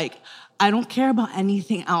be like, I don't care about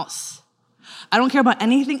anything else. All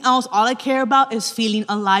I care about is feeling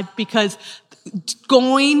alive, because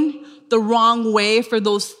going the wrong way for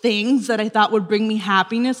those things that I thought would bring me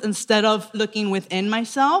happiness instead of looking within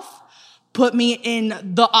myself put me in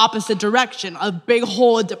the opposite direction, a big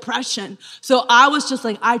hole of depression. So I was just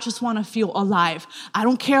like, I just want to feel alive. I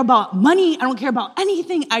don't care about money. I don't care about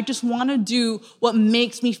anything. I just want to do what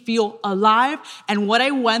makes me feel alive. And what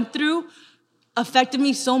I went through affected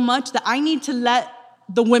me so much that I need to let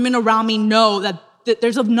the women around me know that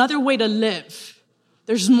there's another way to live.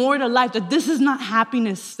 There's more to life, that this is not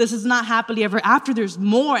happiness. This is not happily ever after. There's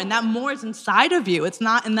more, and that more is inside of you. It's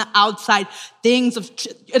not in the outside things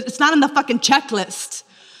it's not in the fucking checklist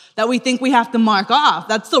that we think we have to mark off.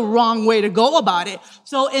 That's the wrong way to go about it.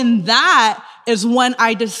 So in that is when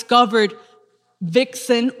I discovered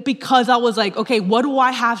Vixen, because I was like, okay, what do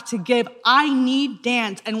I have to give? I need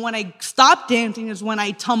dance. And when I stopped dancing is when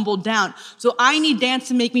I tumbled down. So I need dance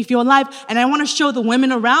to make me feel alive. And I want to show the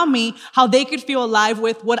women around me how they could feel alive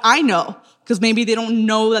with what I know, because maybe they don't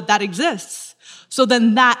know that exists. So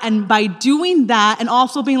then and by doing that and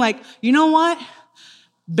also being like, you know what?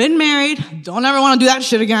 Been married. Don't ever want to do that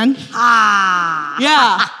shit again.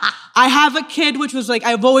 Yeah. I have a kid, which was like,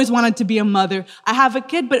 I've always wanted to be a mother. I have a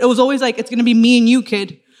kid, but it was always like, it's going to be me and you,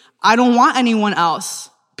 kid. I don't want anyone else,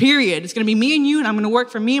 period. It's going to be me and you, and I'm going to work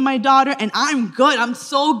for me and my daughter, and I'm good. I'm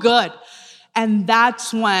so good. And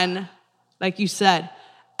that's when, like you said,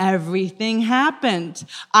 everything happened.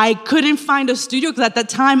 I couldn't find a studio because at that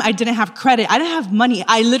time I didn't have credit. I didn't have money.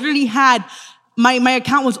 I literally had, my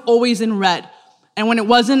account was always in red. And when it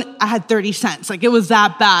wasn't, I had 30 cents. Like, it was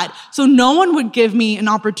that bad. So no one would give me an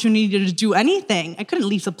opportunity to do anything. I couldn't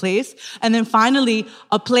lease a place. And then finally,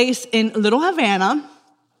 a place in Little Havana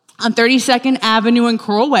on 32nd Avenue in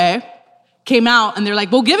Coral Way came out, and they're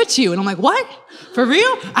like, we'll give it to you. And I'm like, what? For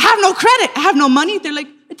real? I have no credit. I have no money. They're like,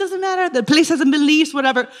 It doesn't matter. The place hasn't been leased,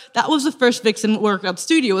 whatever. That was the first Vixen workout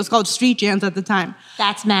studio. It was called Street Jams at the time.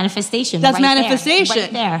 That's manifestation. That's right manifestation. There,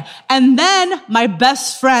 right there. And then my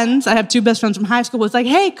best friends, I have 2 best friends from high school, was like,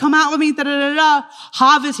 hey, come out with me, da-da-da-da.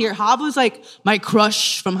 Hav is here. Hav was like my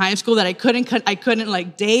crush from high school that I couldn't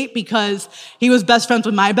like date because he was best friends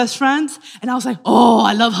with my best friends. And I was like, oh,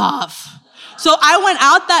 I love Hav. So I went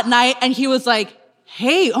out that night and he was like,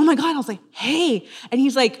 hey, oh my God. I was like, hey. And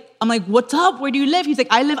he's like, I'm like, what's up? Where do you live? He's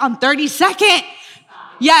like, I live on 32nd.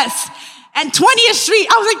 Yes. And 20th Street.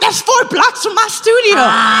 I was like, that's 4 blocks from my studio.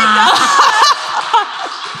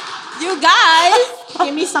 You guys.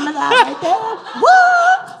 Give me some of that right there.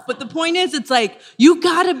 Woo! But the point is, it's like, you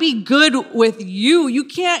gotta be good with you. You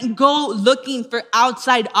can't go looking for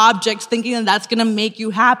outside objects thinking that that's gonna make you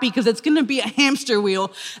happy because it's gonna be a hamster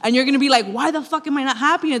wheel. And you're gonna be like, why the fuck am I not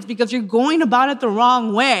happy? And it's because you're going about it the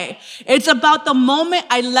wrong way. It's about the moment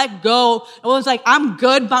I let go. It was like, I'm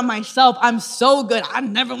good by myself. I'm so good. I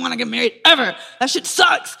never wanna get married ever. That shit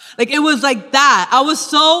sucks. Like, it was like that. I was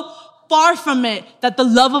so far from it that the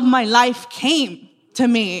love of my life came to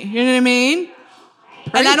me. You know what I mean?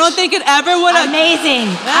 And I don't think it ever would have. Amazing.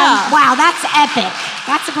 Yeah. Wow, that's epic.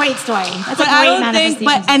 That's a great story. That's a great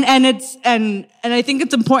manifestation. And I think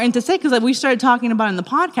it's important to say, because like we started talking about in the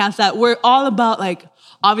podcast, that we're all about, like,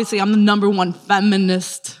 obviously I'm the #1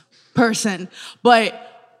 feminist person, but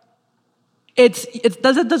it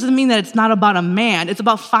doesn't mean that it's not about a man. It's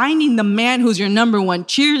about finding the man who's your #1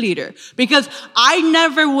 cheerleader. Because I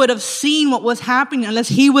never would have seen what was happening unless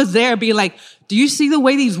he was there being like, do you see the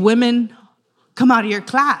way these women come out of your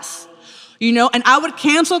class? You know, and I would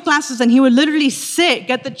cancel classes and he would literally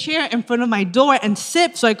get the chair in front of my door and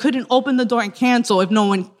sit so I couldn't open the door and cancel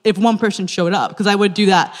if one person showed up, because I would do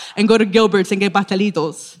that and go to Gilbert's and get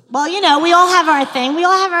pastelitos. Well, you know, we all have our thing. We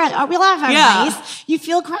all have our Yeah. vice. You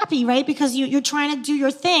feel crappy, right? Because you're trying to do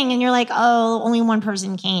your thing and you're like, oh, only one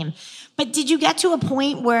person came. But did you get to a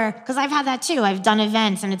point where, because I've had that too, I've done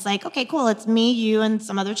events and it's like, okay, cool, it's me, you, and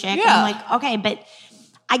some other chick. Yeah. And I'm like, okay, but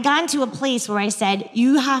I got into a place where I said,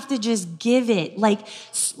 you have to just give it. Like,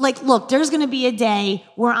 look, there's going to be a day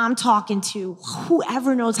where I'm talking to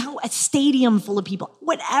whoever knows a stadium full of people,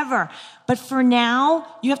 whatever. But for now,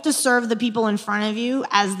 you have to serve the people in front of you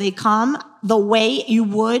as they come the way you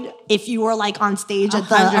would if you were like on stage at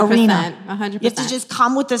the 100%, arena. 100%. You have to just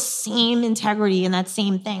come with the same integrity and that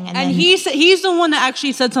same thing. And he's the one that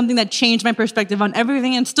actually said something that changed my perspective on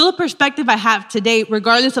everything, and still a perspective I have today,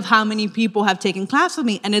 regardless of how many people have taken class with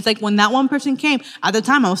me. And it's like, when that one person came, at the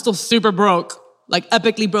time I was still super broke, like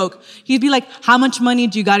epically broke. He'd be like, how much money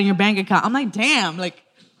do you got in your bank account? I'm like, damn, like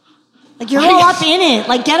you're all up in it.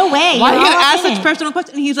 Like, get away. Why are you You're gonna all ask up in such it. personal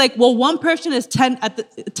questions? And he's like, well, one person is 10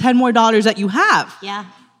 more dollars that you have. Yeah.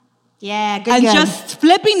 Yeah, good. And just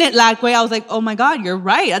flipping it that way, I was like, oh my God, you're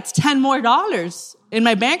right. That's 10 more dollars in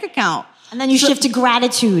my bank account. And then you shift to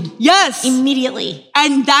gratitude. Yes. Immediately.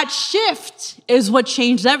 And that shift is what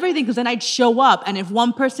changed everything, because then I'd show up, and if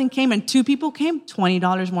one person came and 2 people came,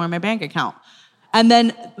 $20 more in my bank account. And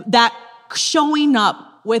then that showing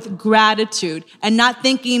up with gratitude and not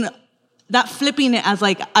flipping it as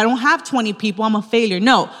like, I don't have 20 people, I'm a failure.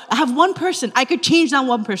 No, I have one person. I could change that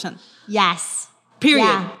one person. Yes. Period.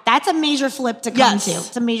 Yeah. That's a major flip to come to.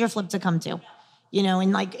 It's a major flip to come to. You know,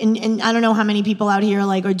 and like, and I don't know how many people out here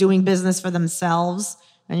like are doing business for themselves,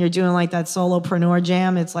 and you're doing like that solopreneur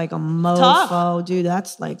jam. It's like a mofo, Tough. dude.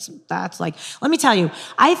 That's like, let me tell you,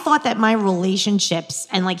 I thought that my relationships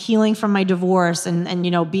and like healing from my divorce and,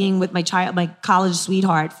 you know, being with my college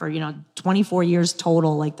sweetheart for, 24 years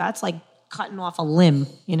total, like that's like cutting off a limb,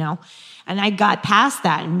 and I got past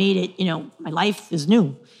that and made it, my life is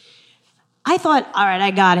new. I thought, all right, I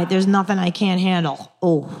got it. There's nothing I can't handle.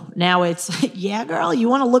 Oh, now it's, yeah, girl, you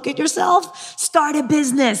want to look at yourself? Start a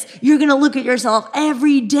business. You're going to look at yourself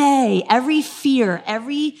every day, every fear,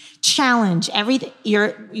 every challenge, everything.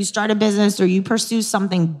 You start a business or you pursue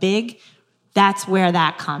something big, that's where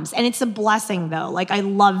that comes. And it's a blessing, though. Like, I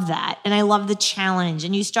love that. And I love the challenge.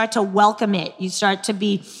 And you start to welcome it. You start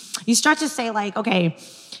to say, like, okay,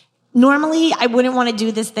 normally I wouldn't want to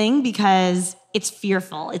do this thing because it's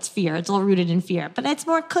fearful. It's fear. It's all rooted in fear. But it's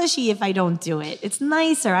more cushy if I don't do it. It's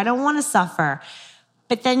nicer. I don't want to suffer.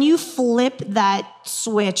 But then you flip that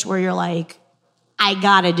switch where you're like, I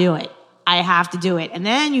got to do it. I have to do it. And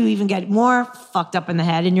then you even get more fucked up in the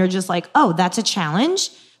head and you're just like, oh, that's a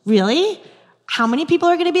challenge? Really? How many people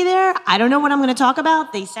are going to be there? I don't know what I'm going to talk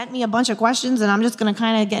about. They sent me a bunch of questions and I'm just going to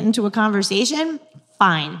kind of get into a conversation.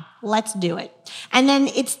 Fine. Let's do it. And then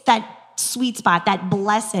it's that sweet spot, that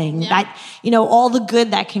blessing, that, all the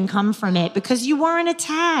good that can come from it because you weren't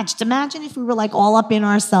attached. Imagine if we were like all up in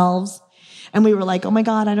ourselves And we were like, oh my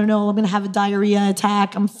God, I don't know. I'm going to have a diarrhea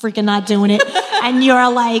attack. I'm freaking not doing it. And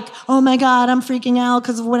you're like, oh my God, I'm freaking out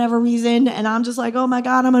because of whatever reason. And I'm just like, oh my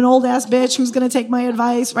God, I'm an old ass bitch who's going to take my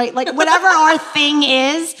advice, right? Like whatever our thing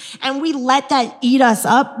is, and we let that eat us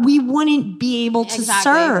up, we wouldn't be able to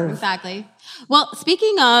serve. Exactly. Well,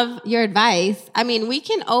 speaking of your advice, I mean, we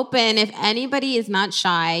can open, if anybody is not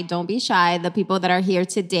shy, don't be shy, the people that are here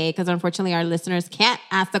today, because unfortunately our listeners can't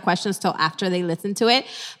ask the questions till after they listen to it.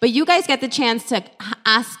 But you guys get the chance to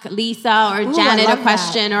ask Lisa or Janet a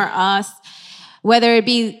question or us, whether it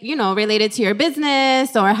be, you know, related to your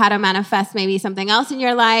business or how to manifest maybe something else in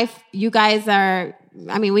your life. You guys are,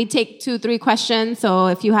 I mean, we take 2-3 questions. So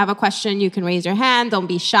if you have a question, you can raise your hand. Don't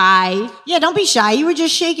be shy. Yeah, don't be shy. You were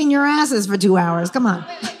just shaking your asses for 2 hours. Come on.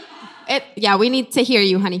 Yeah, we need to hear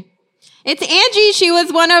you, honey. It's Angie. She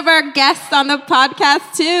was one of our guests on the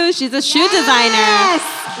podcast too. She's a shoe designer. Yes,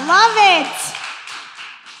 love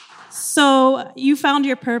it. So you found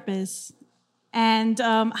your purpose. And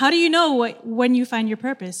how do you know when you find your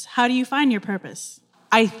purpose? How do you find your purpose?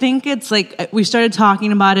 I think it's like, we started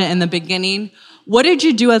talking about it in the beginning. What did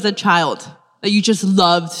you do as a child that you just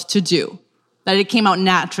loved to do? That it came out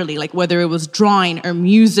naturally, like whether it was drawing or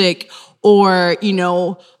music or, you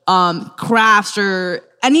know, crafts or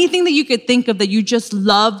anything that you could think of that you just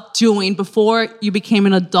loved doing before you became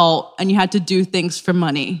an adult and you had to do things for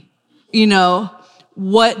money. You know,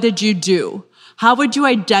 what did you do? How would you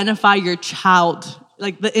identify your child,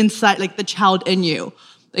 like the inside, like the child in you?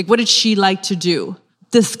 Like, what did she like to do?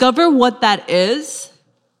 Discover what that is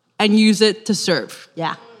and use it to serve.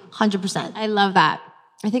 Yeah, 100%. I love that.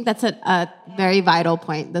 I think that's a very vital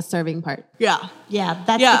point, the serving part. Yeah,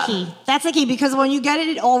 that's the key. That's the key, because when you get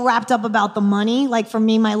it all wrapped up about the money, like for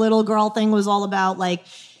me, my little girl thing was all about like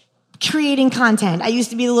creating content. I used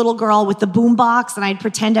to be the little girl with the boombox, and I'd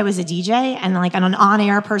pretend I was a DJ and like an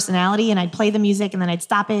on-air personality, and I'd play the music and then I'd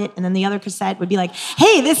stop it, and then the other cassette would be like,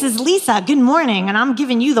 hey, this is Lisa, good morning, and I'm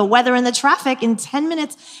giving you the weather and the traffic in 10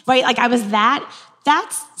 minutes, right? Like I was that.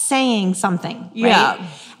 That's saying something, right? Yeah.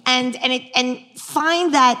 And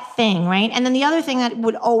find that thing, right? And then the other thing that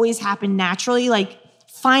would always happen naturally, like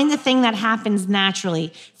find the thing that happens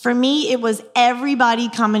naturally. For me, it was everybody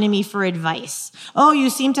coming to me for advice. Oh,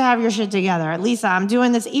 you seem to have your shit together. Lisa, I'm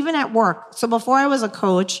doing this even at work. So before I was a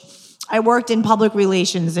coach, I worked in public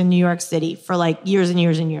relations in New York City for like years and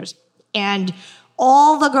years and years. And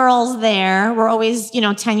all the girls there were always,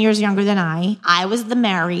 10 years younger than I. I was the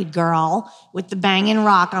married girl with the banging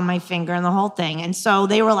rock on my finger and the whole thing. And so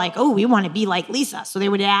they were like, oh, we want to be like Lisa. So they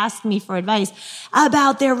would ask me for advice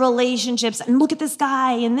about their relationships and look at this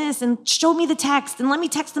guy and this and show me the text and let me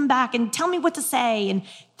text them back and tell me what to say. And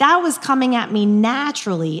that was coming at me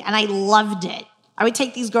naturally, and I loved it. I would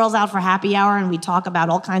take these girls out for happy hour and we'd talk about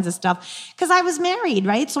all kinds of stuff because I was married,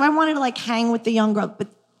 right? So I wanted to like hang with the young girl, but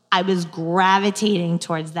I was gravitating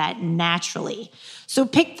towards that naturally. So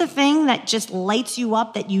pick the thing that just lights you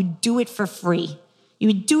up, that you do it for free. You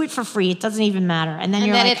would do it for free. It doesn't even matter. And then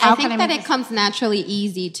you're like, how can I make it comes naturally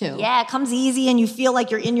easy too. Yeah, it comes easy and you feel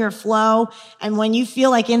like you're in your flow. And when you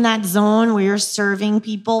feel like in that zone where you're serving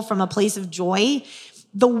people from a place of joy,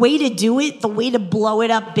 the way to do it, the way to blow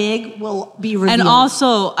it up big will be revealed. And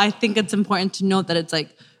also, I think it's important to note that it's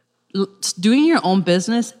like, doing your own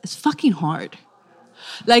business is fucking hard.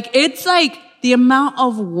 Like, it's like the amount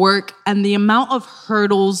of work and the amount of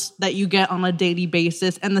hurdles that you get on a daily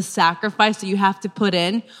basis and the sacrifice that you have to put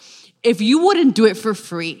in. If you wouldn't do it for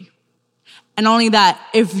free, and only that,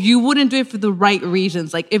 if you wouldn't do it for the right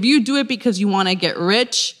reasons, like if you do it because you want to get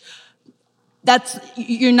rich, it'll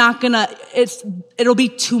be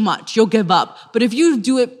too much. You'll give up. But if you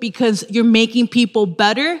do it because you're making people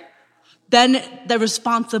better, then the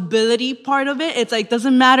responsibility part of it, it's like,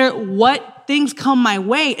 doesn't matter what things come my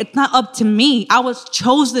way. It's not up to me. I was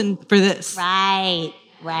chosen for this. Right.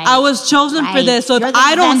 I was chosen for this. So if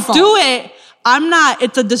I don't do it,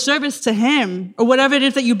 it's a disservice to him or whatever it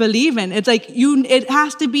is that you believe in. It's like it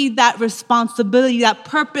has to be that responsibility, that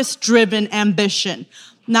purpose-driven ambition,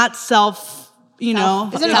 not self,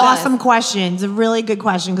 It's an awesome question. It's a really good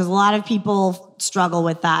question because a lot of people struggle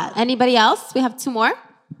with that. Anybody else? We have 2 more.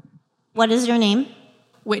 What is your name?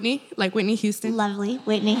 Whitney, like Whitney Houston. Lovely,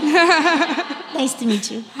 Whitney. Nice to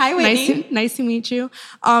meet you. Hi, Whitney. Nice to meet you.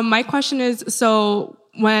 My question is, so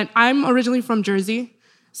when I'm originally from Jersey,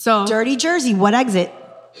 so Dirty Jersey. What exit?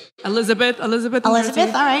 Elizabeth. All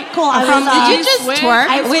right, cool. Did you just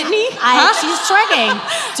twerk, Whitney? She's twerking.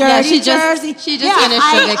 Dirty Jersey. She just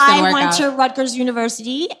finished the Vixen I workout. went to Rutgers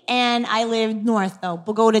University, and I lived north though.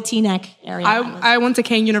 We'll go to Teaneck area. I went to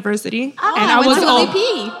Kane University, and I was went to LAP.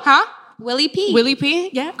 Huh? Willie P. Willie P.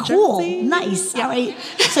 Yeah. Cool. Jersey. Nice. All right.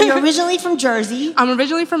 So you're originally from Jersey. I'm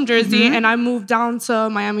originally from Jersey, and I moved down to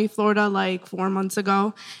Miami, Florida, like 4 months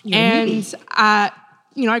ago. And I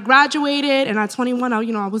graduated, and at 21,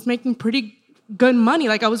 I was making pretty good money.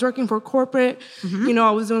 Like I was working for corporate.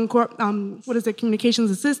 I was doing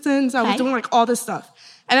communications assistants. I was doing like all this stuff.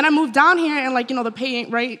 And then I moved down here, and like the pay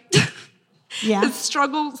ain't right. Yeah. It's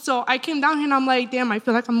struggle. So I came down here, and I'm like, damn, I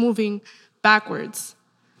feel like I'm moving backwards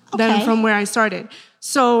than from where I started.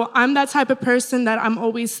 So I'm that type of person that I'm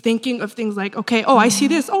always thinking of things like, okay, I see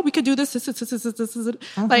this. Oh, we could do this.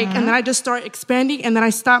 Like, and then I just start expanding, and then I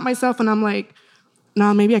stop myself, and I'm like,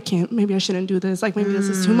 no, maybe I can't. Maybe I shouldn't do this. Like, maybe this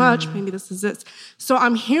is too much. Maybe this is this. So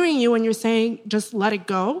I'm hearing you when you're saying, just let it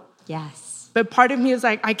go. Yes. But part of me is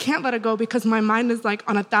like, I can't let it go because my mind is like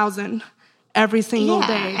on 1,000 every single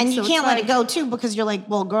day. And you can't let it go too because you're like,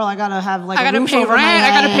 well, girl, I gotta have like I gotta pay rent, I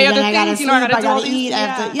gotta pay other things, I gotta eat.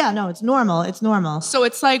 No, it's normal. It's normal. So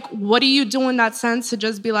it's like, what do you do in that sense to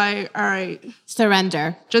just be like, all right,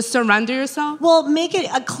 surrender. Just surrender yourself? Well, make it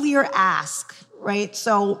a clear ask, right?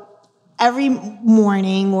 So every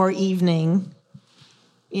morning or evening,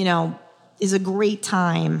 is a great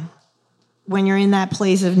time when you're in that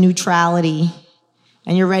place of neutrality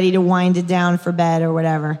and you're ready to wind it down for bed or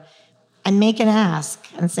whatever. And make an ask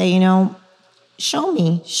and say, show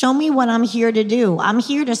me what I'm here to do. I'm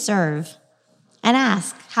here to serve. And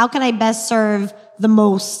ask, how can I best serve the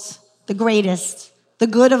most, the greatest, the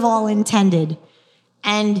good of all intended?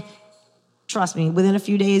 And trust me, within a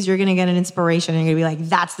few days, you're going to get an inspiration and you're going to be like,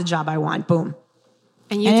 that's the job I want. Boom.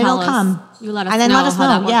 And it'll come. You let us know. And then let us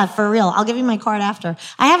how know. Yeah, for real. I'll give you my card after.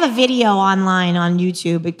 I have a video online on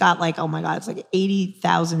YouTube. It got like, oh my God, it's like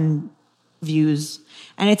 80,000 views.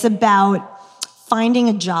 And it's about finding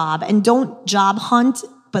a job. And don't job hunt,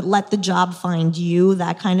 but let the job find you,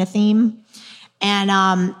 that kind of theme. And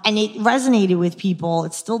it resonated with people.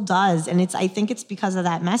 It still does. And I think it's because of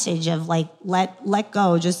that message of like, let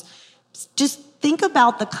go. Just think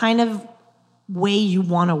about the kind of way you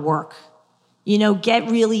want to work. Get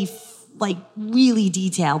really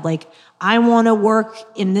detailed. Like, I want to work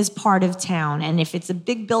in this part of town. And if it's a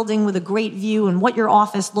big building with a great view and what your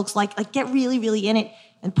office looks like get really, really in it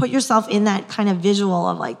and put yourself in that kind of visual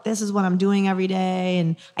of like, this is what I'm doing every day.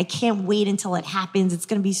 And I can't wait until it happens. It's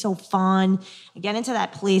going to be so fun. And get into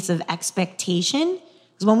that place of expectation.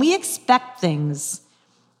 Because when we expect things,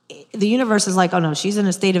 the universe is like, oh no, she's in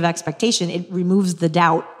a state of expectation. It removes the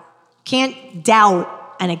doubt. Can't doubt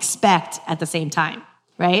and expect at the same time,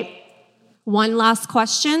 right? One last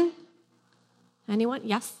question. Anyone?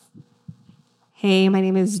 Yes? Hey, my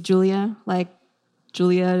name is Julia, like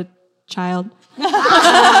Julia Child. I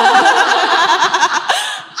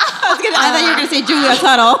thought you were going to say Julia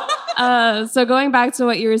Tuttle. So going back to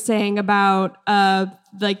what you were saying about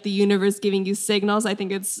like the universe giving you signals, I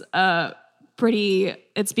think it's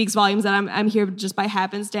it speaks volumes that I'm here just by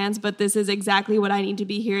happenstance, but this is exactly what I need to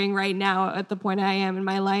be hearing right now at the point I am in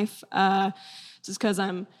my life, just because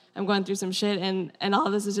I'm going through some shit and all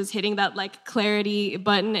of this is just hitting that like clarity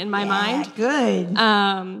button in my mind. Good.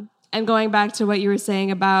 And going back to what you were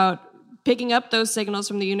saying about picking up those signals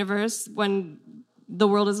from the universe when the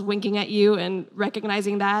world is winking at you and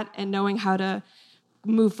recognizing that and knowing how to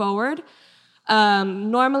move forward.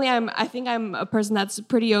 Normally, I think I'm a person that's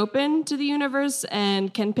pretty open to the universe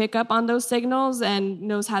and can pick up on those signals and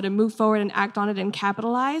knows how to move forward and act on it and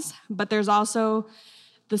capitalize. But there's also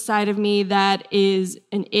the side of me that is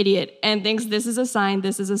an idiot and thinks this is a sign,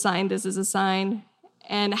 this is a sign, this is a sign.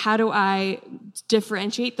 And how do I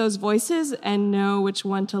differentiate those voices and know which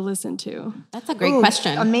one to listen to? That's a great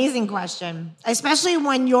question. Amazing question. Especially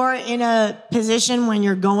when you're in a position when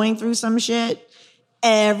you're going through some shit.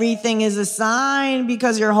 Everything is a sign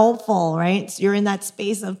because you're hopeful, right? So you're in that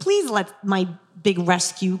space of, please let my big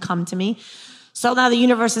rescue come to me. So now the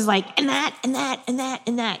universe is like, and that, and that, and that,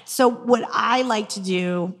 and that. So what I like to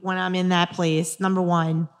do when I'm in that place, number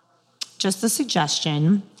one, just a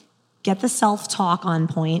suggestion, get the self-talk on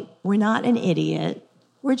point. We're not an idiot.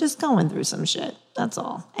 We're just going through some shit. That's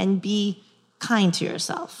all. And be kind to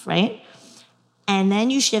yourself, right? And then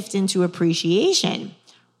you shift into appreciation.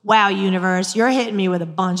 Wow, universe, you're hitting me with a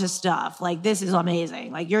bunch of stuff. Like, this is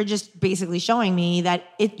amazing. Like, you're just basically showing me that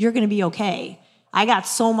you're going to be okay. I got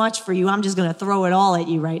so much for you. I'm just going to throw it all at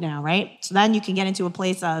you right now, right? So then you can get into a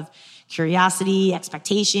place of curiosity,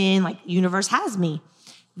 expectation, like, universe has me.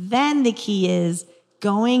 Then the key is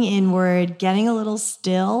going inward, getting a little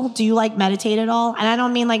still. Do you like meditate at all? And I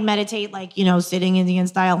don't mean like meditate like, sitting Indian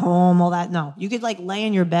style home, all that. No, you could like lay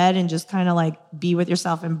in your bed and just kind of like be with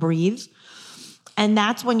yourself and breathe. And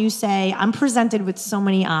that's when you say, I'm presented with so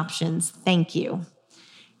many options. Thank you.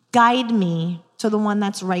 guide me to the one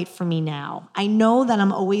that's right for me now. I know that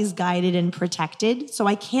I'm always guided and protected, so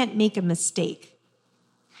I can't make a mistake.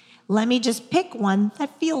 Let me just pick one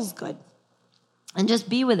that feels good and just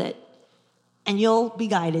be with it. And you'll be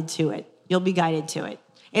guided to it. You'll be guided to it.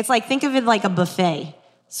 It's like, think of it like a buffet.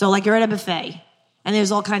 So like you're at a buffet and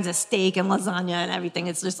there's all kinds of steak and lasagna and everything.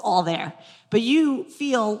 It's just all there. But you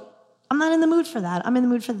feel, I'm not in the mood for that. I'm in the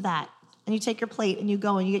mood for that. And you take your plate and you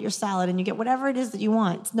go and you get your salad and you get whatever it is that you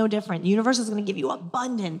want. It's no different. The universe is going to give you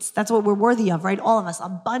abundance. That's what we're worthy of, right? All of us,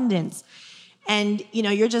 abundance. And,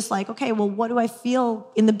 you're just like, okay, well, what do I feel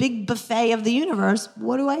in the big buffet of the universe?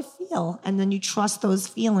 What do I feel? And then you trust those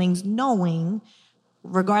feelings, knowing,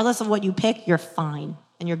 regardless of what you pick, you're fine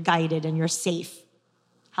and you're guided and you're safe.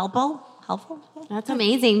 Helpful? Yeah. That's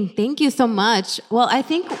amazing. Thank you so much. Well, I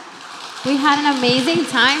think we had an amazing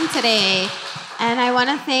time today. And I want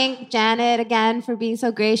to thank Janet again for being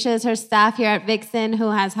so gracious, her staff here at Vixen who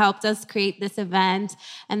has helped us create this event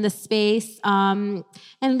and the space. And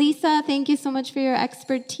Lisa, thank you so much for your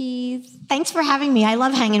expertise. Thanks for having me. I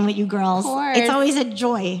love hanging with you girls. Of course. It's always a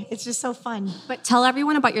joy. It's just so fun. But tell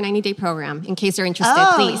everyone about your 90-day program in case they're interested,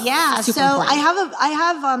 please. Oh, yeah. Super So important. I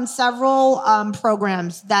have several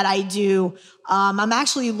programs that I do. I'm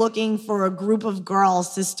actually looking for a group of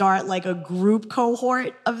girls to start like a group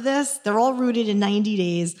cohort of this. They're all rooted in 90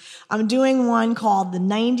 days. I'm doing one called the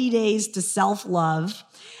 90 Days to Self-Love.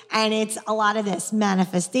 And it's a lot of this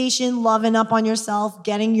manifestation, loving up on yourself,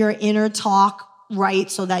 getting your inner talk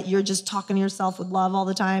right so that you're just talking to yourself with love all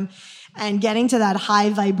the time, and getting to that high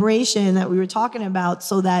vibration that we were talking about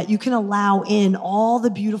so that you can allow in all the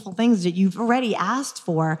beautiful things that you've already asked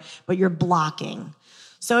for, but you're blocking.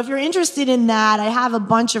 So if you're interested in that, I have a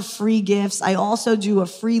bunch of free gifts. I also do a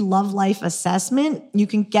free love life assessment. You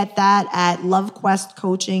can get that at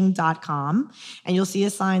lovequestcoaching.com. And you'll see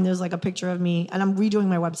a sign. There's like a picture of me. And I'm redoing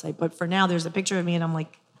my website. But for now, there's a picture of me. And I'm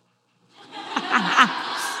like...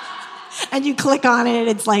 and you click on it.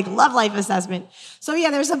 It's like love life assessment. So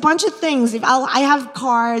yeah, there's a bunch of things. I have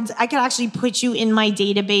cards. I could actually put you in my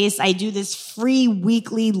database. I do this free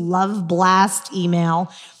weekly love blast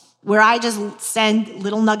email where I just send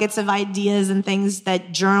little nuggets of ideas and things,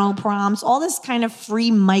 that journal prompts, all this kind of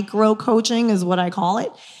free micro coaching is what I call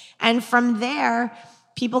it. And from there,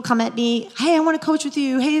 people come at me, hey, I want to coach with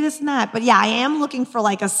you. Hey, this and that. But yeah, I am looking for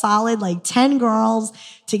like a solid 10 girls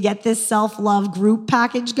to get this self-love group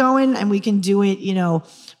package going. And we can do it,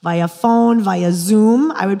 via phone, via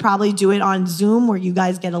Zoom. I would probably do it on Zoom where you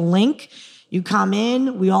guys get a link. You come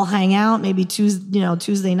in, we all hang out, maybe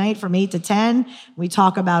Tuesday night from 8 to 10. We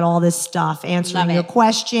talk about all this stuff, answering your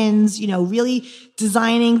questions, really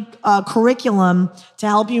designing a curriculum to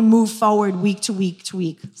help you move forward week to week to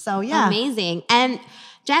week. So, yeah. Amazing. And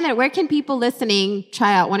Janet, where can people listening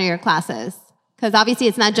try out one of your classes? Because obviously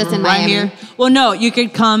it's not just in Miami. Here. Well, no, you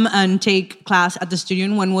could come and take class at the studio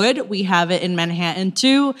in Wynwood. We have it in Manhattan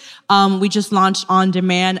too. We just launched On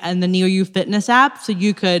Demand and the Neo You Fitness app, so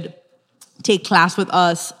you could take class with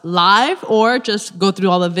us live or just go through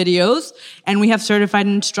all the videos. And we have certified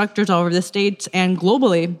instructors all over the States and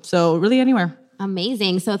globally. So really anywhere.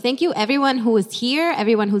 Amazing. So thank you everyone who is here,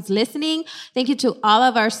 everyone who's listening. Thank you to all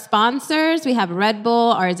of our sponsors. We have Red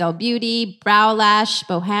Bull, RZL Beauty, Brow Lash,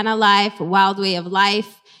 Bohanna Life, Wild Way of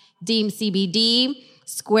Life, Deem CBD,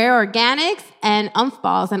 Square Organics, and Umph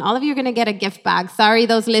Balls. And all of you are going to get a gift bag. Sorry,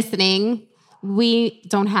 those listening. We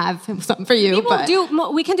don't have something for you.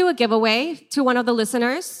 We can do a giveaway to one of the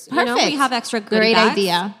listeners. Perfect. We have extra goodie Great bags.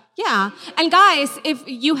 idea. Yeah. And guys, if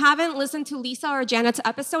you haven't listened to Lisa or Janet's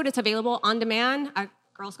episode, it's available on demand at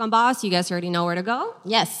Girls Gone Boss. You guys already know where to go.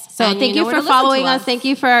 Yes. So And thank you you know where for to listen following to us. us. Thank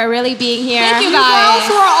you for really being here. Thank you You guys.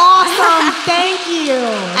 girls were awesome. Thank you.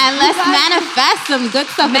 And let's manifest some good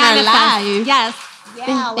stuff in our lives. Yes.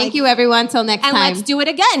 Yeah, Thank you, everyone. Till next And time. let's do it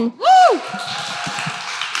again. Woo!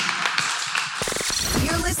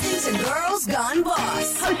 You're listening to Girls Gone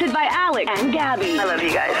Boss, hosted by Alex and Gabby. I love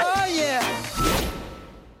you guys. Oh, yeah.